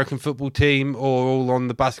the American football team or all on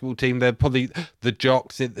the basketball team. They're probably the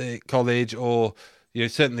jocks at the college, or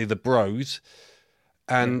certainly the bros.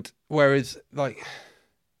 And whereas like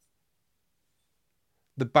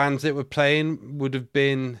the bands that were playing would have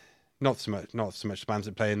been not so much the bands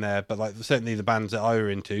that play in there, but like certainly the bands that I were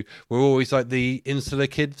into were always like the insular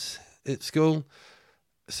kids at school.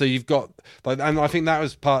 So you've got like, and I think that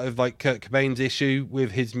was part of like Kurt Cobain's issue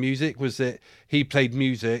with his music, was that he played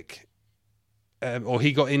music, or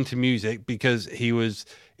he got into music because he was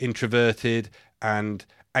introverted and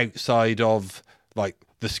outside of like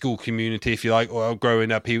the school community, if you like, or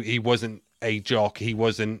growing up, he wasn't a jock, he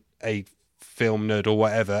wasn't a film nerd or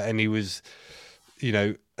whatever, and he was,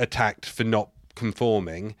 attacked for not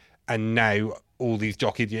conforming. And now all these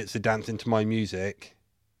jock idiots are dancing to my music.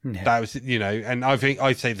 Yeah. That was, and I think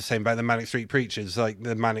I'd say the same about the Manic Street Preachers. Like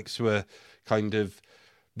the Manics were kind of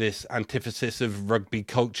this antithesis of rugby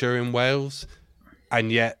culture in Wales,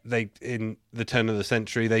 and yet they, in the turn of the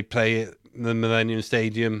century, they play at the Millennium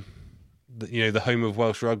Stadium, the home of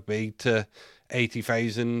Welsh rugby, to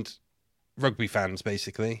 80,000 rugby fans.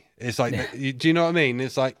 Basically, it's like, do you know what I mean?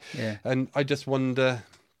 It's like, and I just wonder.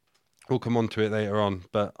 We'll come on to it later on,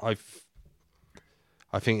 but I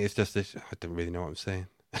think it's just this. I don't really know what I'm saying.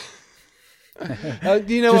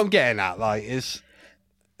 You know what I'm getting at? Like, it's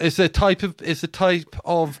a type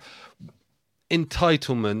of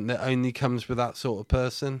entitlement that only comes with that sort of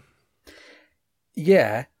person.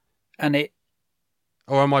 Yeah, and it.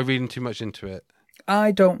 Or am I reading too much into it?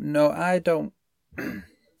 I don't know.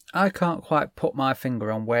 I can't quite put my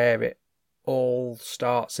finger on where it all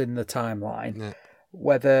starts in the timeline. Yeah.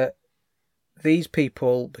 Whether these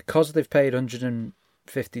people, because they've paid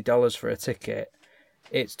 $150 for a ticket,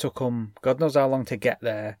 it's took them God knows how long to get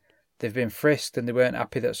there. They've been frisked and they weren't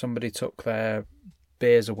happy that somebody took their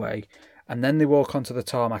beers away. And then they walk onto the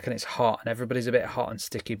tarmac and it's hot and everybody's a bit hot and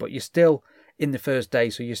sticky, but you're still in the first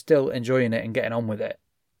day, so you're still enjoying it and getting on with it.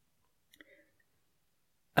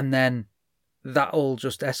 And then that all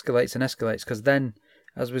just escalates and escalates, because then,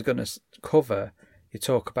 as we're going to cover, you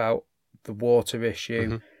talk about the water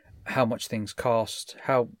issue, how much things cost,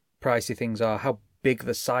 how pricey things are, how big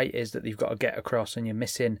the site is that you've got to get across, and you're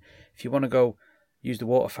missing, if you want to go use the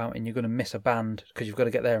water fountain, you're going to miss a band because you've got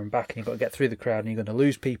to get there and back, and you've got to get through the crowd, and you're going to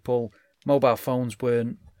lose people. Mobile phones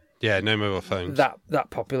weren't no mobile phones that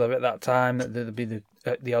popular at that time. There'd be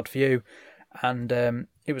the odd few, and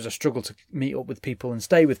it was a struggle to meet up with people and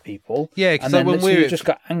stay with people. Yeah, because like when we just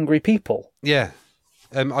got angry people. Yeah.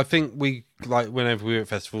 I think we, like, whenever we were at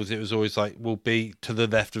festivals, it was always like, we'll be to the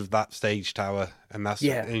left of that stage tower, and that's,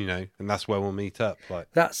 and that's where we'll meet up. Like,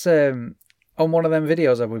 that's on one of them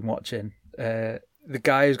videos I've been watching. The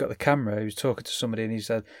guy who's got the camera, he was talking to somebody, and he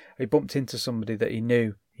said he bumped into somebody that he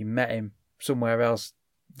knew. He met him somewhere else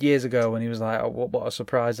years ago, and he was like, "Oh, what a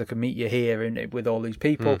surprise! I can meet you here and with all these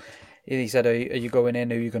people." He said, "Are you going in?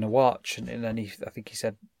 Who are you going to watch?" And then I think he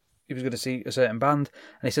said he was going to see a certain band,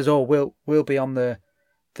 and he says, "Oh, we'll be on the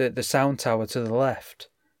sound tower to the left."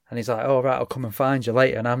 And he's like, "Oh, right, I'll come and find you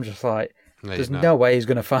later." And I'm just like, there's no way he's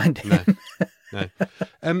going to find him.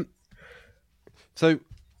 No. So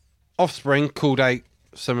Offspring called out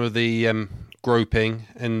some of the groping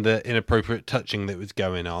and the inappropriate touching that was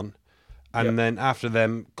going on. And then after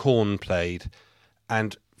them, Korn played.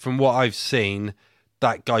 And from what I've seen,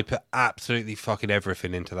 that guy put absolutely fucking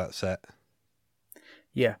everything into that set.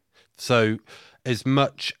 Yeah. So as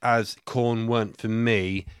much as Korn weren't for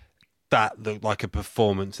me, that looked like a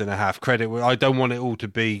performance and a half. Credit, I don't want it all to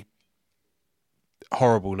be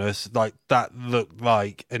horribleness. Like, that looked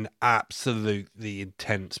like an absolutely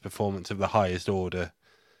intense performance of the highest order.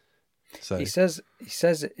 So he says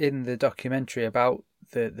in the documentary about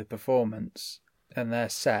the performance and their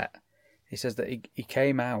set, he says that he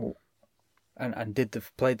came out and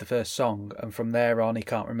played the first song, and from there on he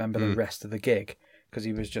can't remember the rest of the gig, because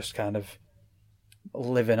he was just kind of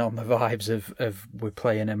living on the vibes of we're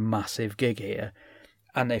playing a massive gig here.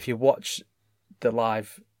 And if you watch the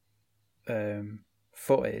live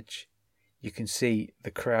footage, you can see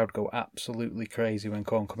the crowd go absolutely crazy when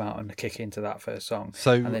Korn come out and kick into that first song.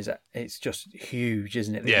 So, and it's just huge,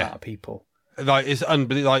 isn't it? The amount of people. Like, it's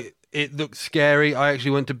unbelievable. Like, it looks scary. I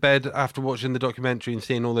actually went to bed after watching the documentary and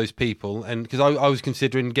seeing all those people, and because I was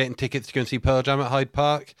considering getting tickets to go and see Pearl Jam at Hyde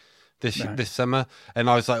Park, this summer, and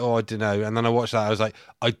I was like, oh, I don't know. And then I watched that. I was like,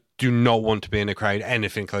 I do not want to be in a crowd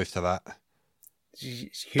anything close to that.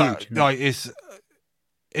 It's huge. Like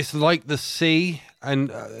it's like the sea.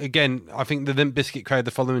 And again, I think the Limp Bizkit crowd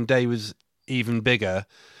the following day was even bigger.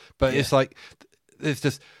 But it's like it's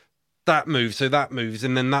just that moves, so that moves,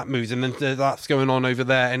 and then that moves, and then that's going on over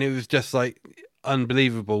there, and it was just like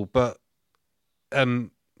unbelievable. But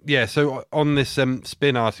so on this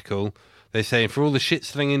Spin article, they're saying for all the shit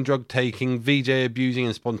slinging, drug taking, VJ abusing,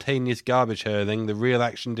 and spontaneous garbage hurling, the real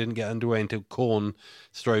action didn't get underway until Korn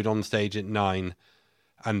strode on stage at 9,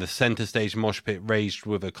 and the centre stage mosh pit raged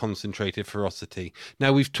with a concentrated ferocity.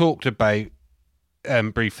 Now, we've talked about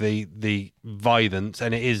briefly the violence,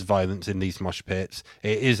 and it is violence in these mosh pits.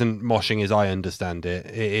 It isn't moshing as I understand it.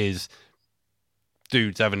 It is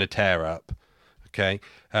dudes having a tear up. Okay.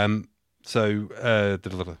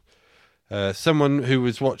 Someone who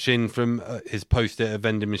was watching from his post at a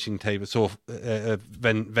vending machine table saw a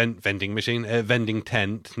vending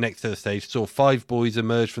tent next to the stage, saw 5 boys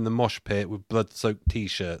emerge from the mosh pit with blood-soaked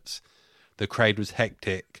t-shirts. The crowd was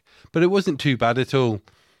hectic, but it wasn't too bad at all.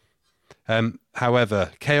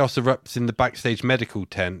 However, chaos erupts in the backstage medical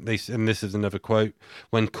tent. And this is another quote.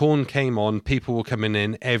 When Korn came on, people were coming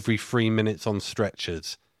in every 3 minutes on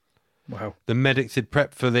stretchers. Wow. The medics had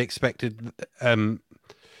prepped for the expected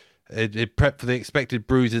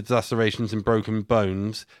bruises, lacerations, and broken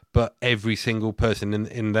bones, but every single person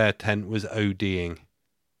in their tent was ODing.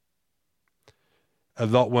 A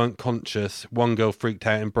lot weren't conscious. One girl freaked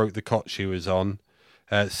out and broke the cot she was on.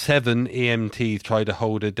 7 EMTs tried to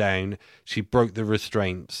hold her down. She broke the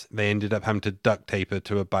restraints. They ended up having to duct tape her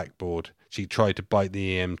to a backboard. She tried to bite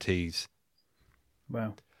the EMTs.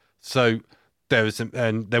 Wow. So there was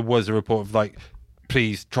a report of like,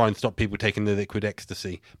 please try and stop people taking the liquid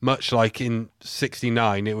ecstasy. Much like in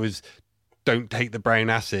 '69, it was don't take the brown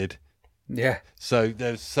acid. Yeah. So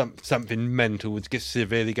there's something mental was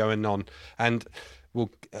severely going on, and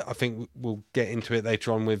I think we'll get into it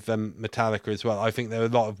later on with Metallica as well. I think there were a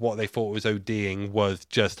lot of what they thought was ODing was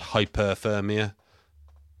just hyperthermia.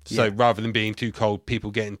 So rather than being too cold,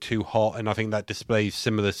 people getting too hot, and I think that displays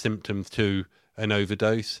similar symptoms to an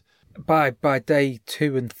overdose. By day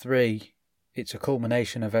 2 and 3, it's a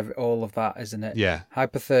culmination of all of that, isn't it? Yeah.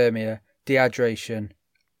 Hypothermia, dehydration,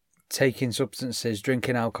 taking substances,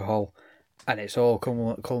 drinking alcohol, and it's all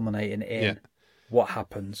culminating in what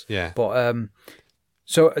happens. Yeah. But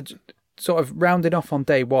so sort of rounding off on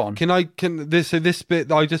day 1. This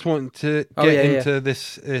bit I just want to get into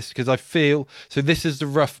this because I feel so. This is the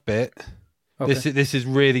rough bit. Okay. This is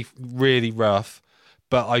really, really rough,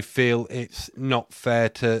 but I feel it's not fair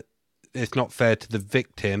to the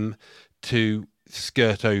victim to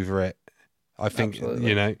skirt over it. I think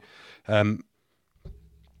Absolutely.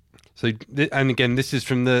 And again, this is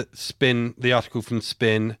from the article from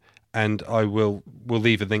Spin, and we'll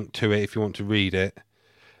leave a link to it if you want to read it.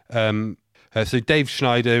 So Dave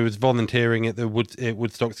Schneider was volunteering at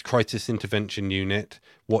Woodstock's Crisis Intervention Unit,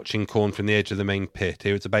 watching Korn from the edge of the main pit.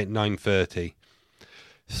 It was about 9:30.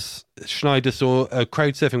 Schneider saw a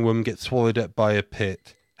crowd surfing woman get swallowed up by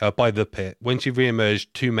the pit. When she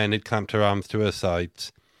re-emerged, 2 men had clamped her arms to her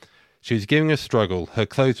sides. She was giving a struggle. Her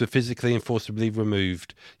clothes were physically and forcibly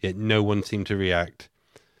removed, yet no one seemed to react.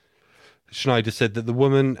 Schneider said that the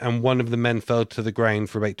woman and one of the men fell to the ground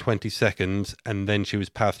for about 20 seconds, and then she was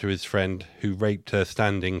passed to his friend, who raped her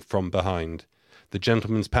standing from behind. The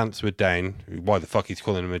gentleman's pants were down. Why the fuck he's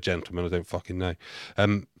calling him a gentleman, I don't fucking know.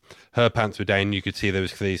 Her pants were down. You could see there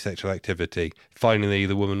was clear sexual activity. Finally,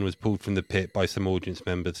 the woman was pulled from the pit by some audience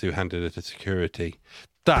members who handed her to security.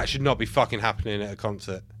 That should not be fucking happening at a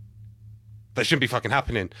concert. That shouldn't be fucking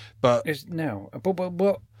happening. But she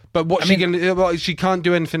can't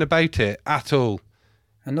do anything about it at all.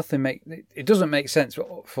 And it doesn't make sense,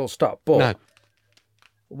 full stop. But no.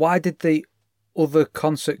 Why did the other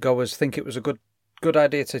concert goers think it was a good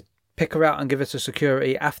idea to pick her out and give her to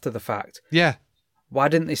security after the fact? Yeah. Why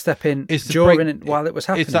didn't they step in while it was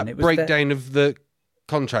happening? It's that breakdown of the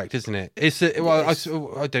contract, isn't it?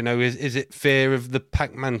 I don't know. Is it fear of the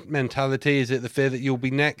Pac-Man mentality? Is it the fear that you'll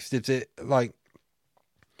be next? Is it like...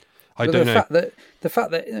 I don't know. The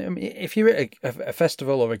fact that if you're at a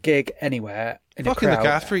festival or a gig anywhere in fucking a crowd,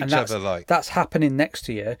 look after each other, like that's happening next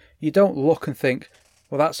to you, you don't look and think,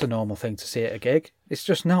 well, that's a normal thing to see at a gig. It's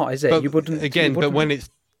just not, is it? But you wouldn't. But when it's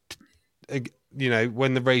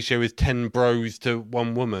when the ratio is 10 bros to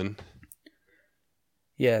 1 woman.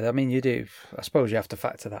 Yeah, I mean, you do. I suppose you have to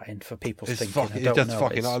factor that in for people's thinking.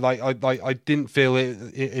 I didn't feel it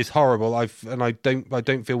is horrible. I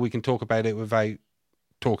don't feel we can talk about it without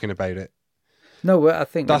talking about it. No, I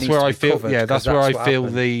think that's where I feel. Yeah, that's where I feel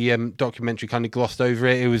happened. the documentary kind of glossed over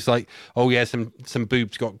it. It was like, oh yeah, some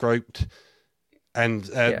boobs got groped, and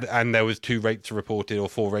there was 2 rapes reported or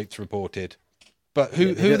 4 rapes reported. But who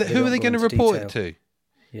are they going to report it to?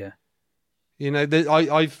 Yeah. You know,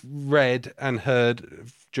 I've read and heard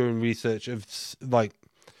during research of like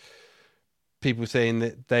people saying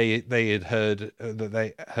that they had heard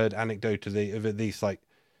anecdotally of at least like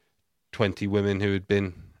 20 women who had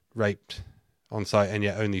been raped on site, and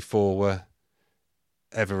yet only 4 were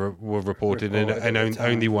reported and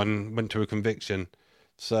only 1 went to a conviction.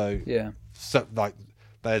 So yeah, so like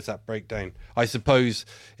there's that breakdown. I suppose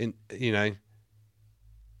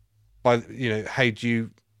how do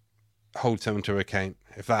you hold someone to account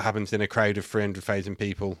if that happens in a crowd of 300,000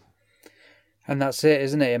 people? And that's it,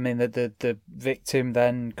 isn't it? I mean, the victim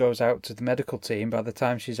then goes out to the medical team. By the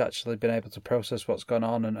time she's actually been able to process what's gone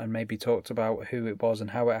on and maybe talked about who it was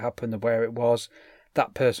and how it happened and where it was,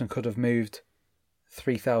 that person could have moved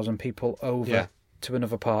 3,000 people over to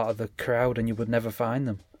another part of the crowd, and you would never find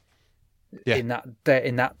them. Yeah. In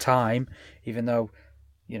that time, even though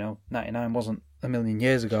 99 wasn't a million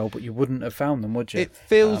years ago, but you wouldn't have found them, would you? It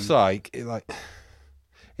feels like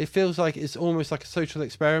it's almost like a social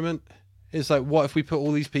experiment. It's like, what if we put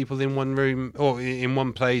all these people in one room or in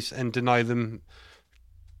one place and deny them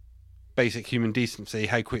basic human decency?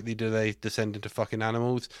 How quickly do they descend into fucking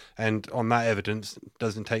animals? And on that evidence, it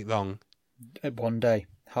doesn't take long. 1 day,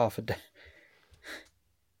 half a day.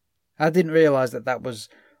 I didn't realise that was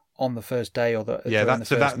on the first day or the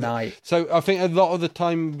first night. So I think a lot of the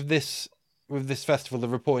time with this festival, the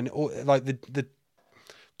reporting, like the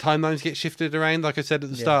timelines get shifted around. Like I said at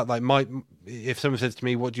the start, like if someone says to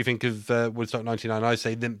me, "What do you think of Woodstock '99?" I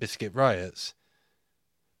say Limp Bizkit riots.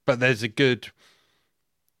 But there's a good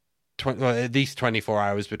at least 24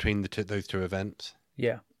 hours between those 2 events.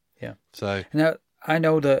 Yeah. So now I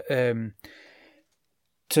know that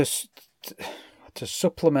to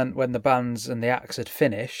supplement when the bands and the acts had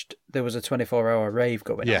finished, there was a 24-hour rave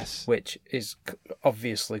going on, which is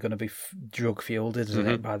obviously going to be drug fueled, isn't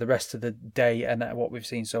it, by the rest of the day and what we've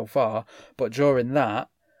seen so far. But during that,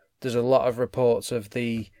 there's a lot of reports of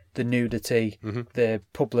the nudity, the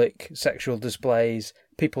public sexual displays,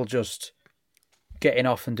 people just getting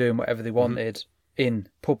off and doing whatever they wanted in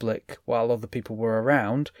public while other people were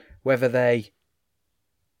around.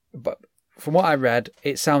 But from what I read,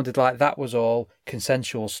 it sounded like that was all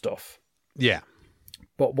consensual stuff. Yeah.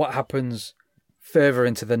 But what happens further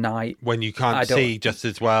into the night, when you can't see just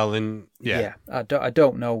as well, and I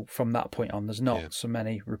don't know from that point on. There's not so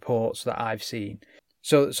many reports that I've seen.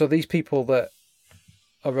 So these people that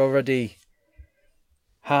are already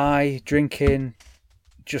high, drinking,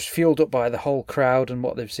 just fueled up by the whole crowd and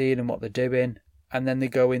what they've seen and what they're doing, and then they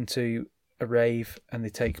go into a rave and they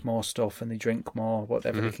take more stuff and they drink more,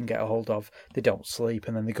 whatever they can get a hold of. They don't sleep,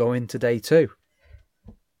 and then they go into day 2.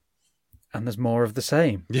 And there's more of the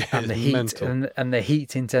same. Yeah, and the heat and the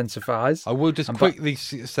heat intensifies. I will just quickly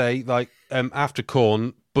say, like, after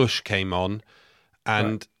Korn, Bush came on,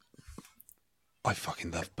 and I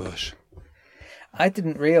fucking love Bush. I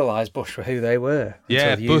didn't realise Bush were who they were.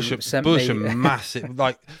 Yeah, Bush are massive.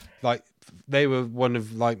 like they were one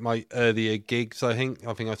of like my earlier gigs. I think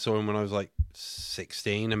I saw him when I was like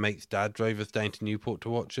 16. A mate's dad drove us down to Newport to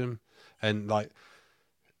watch him, and like,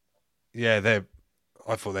 yeah,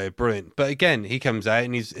 I thought they were brilliant. But again, he comes out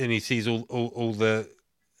and he sees all the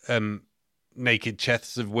naked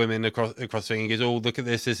chests of women across the thing. He goes, "Oh, look at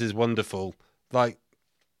this! This is wonderful." Like,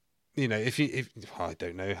 if I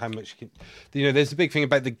don't know how much, there's a big thing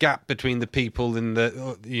about the gap between the people and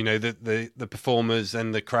the performers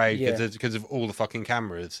and the crowd because of all the fucking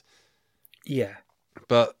cameras. Yeah.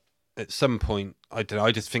 But at some point, I don't know.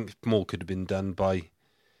 I just think more could have been done by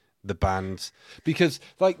the bands, because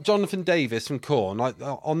like Jonathan Davis from Korn, like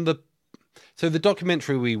so the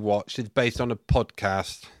documentary we watched is based on a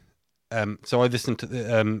podcast. So I listened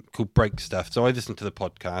to called Break Stuff. So I listened to the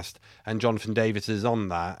podcast, and Jonathan Davis is on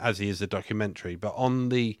that, as he is the documentary. But on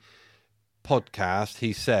the podcast,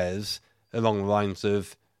 he says along the lines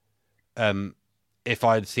of, if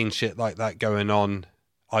I had seen shit like that going on,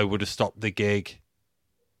 I would have stopped the gig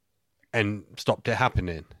and stopped it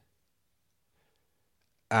happening.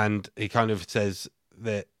 And he kind of says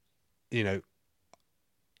that,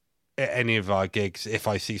 at any of our gigs, if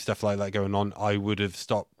I see stuff like that going on, I would have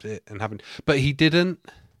stopped it and happened. But he didn't.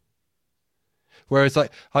 Whereas,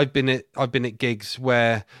 like, I've been at gigs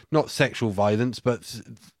where not sexual violence, but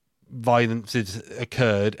violence has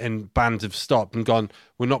occurred, and bands have stopped and gone,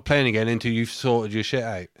 "We're not playing again until you've sorted your shit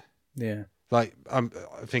out." Yeah. Like, I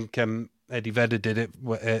think Eddie Vedder did it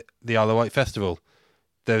at the Isle of Wight Festival.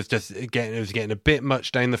 There was just it was getting a bit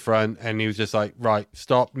much down the front, and he was just like, right,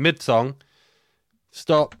 stop mid-song,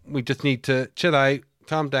 stop. We just need to chill out,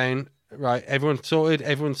 calm down. Right, everyone's sorted,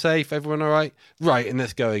 everyone's safe, everyone all right? Right, and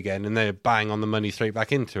let's go again. And they're bang on the money straight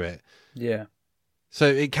back into it. Yeah. So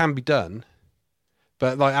it can be done.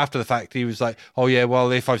 But like after the fact, he was like, oh yeah,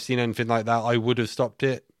 well, if I've seen anything like that, I would have stopped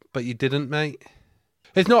it. But you didn't, mate.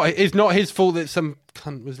 It's not his fault that some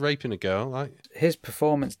cunt was raping a girl. Like his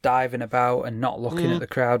performance diving about and not looking at the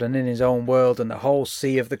crowd and in his own world and the whole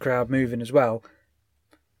sea of the crowd moving as well.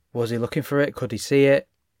 Was he looking for it? Could he see it?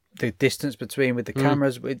 The distance between with the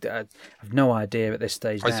cameras, I have no idea at this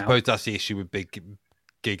stage. I suppose that's the issue with big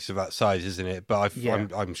gigs of that size, isn't it? But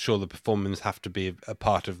I'm sure the performers have to be a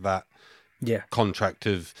part of that contract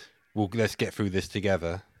of, well, let's get through this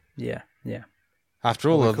together. Yeah. After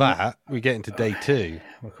all of that, we get into day 2.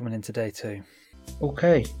 We're coming into day 2.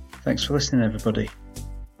 Okay, thanks for listening, everybody.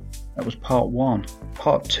 That was part 1.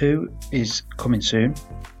 Part 2 is coming soon,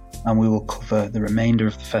 and we will cover the remainder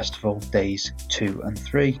of the festival, days 2 and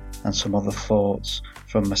 3, and some other thoughts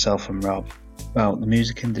from myself and Rob about the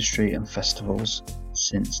music industry and festivals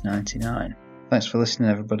since '99. Thanks for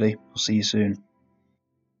listening, everybody. We'll see you soon.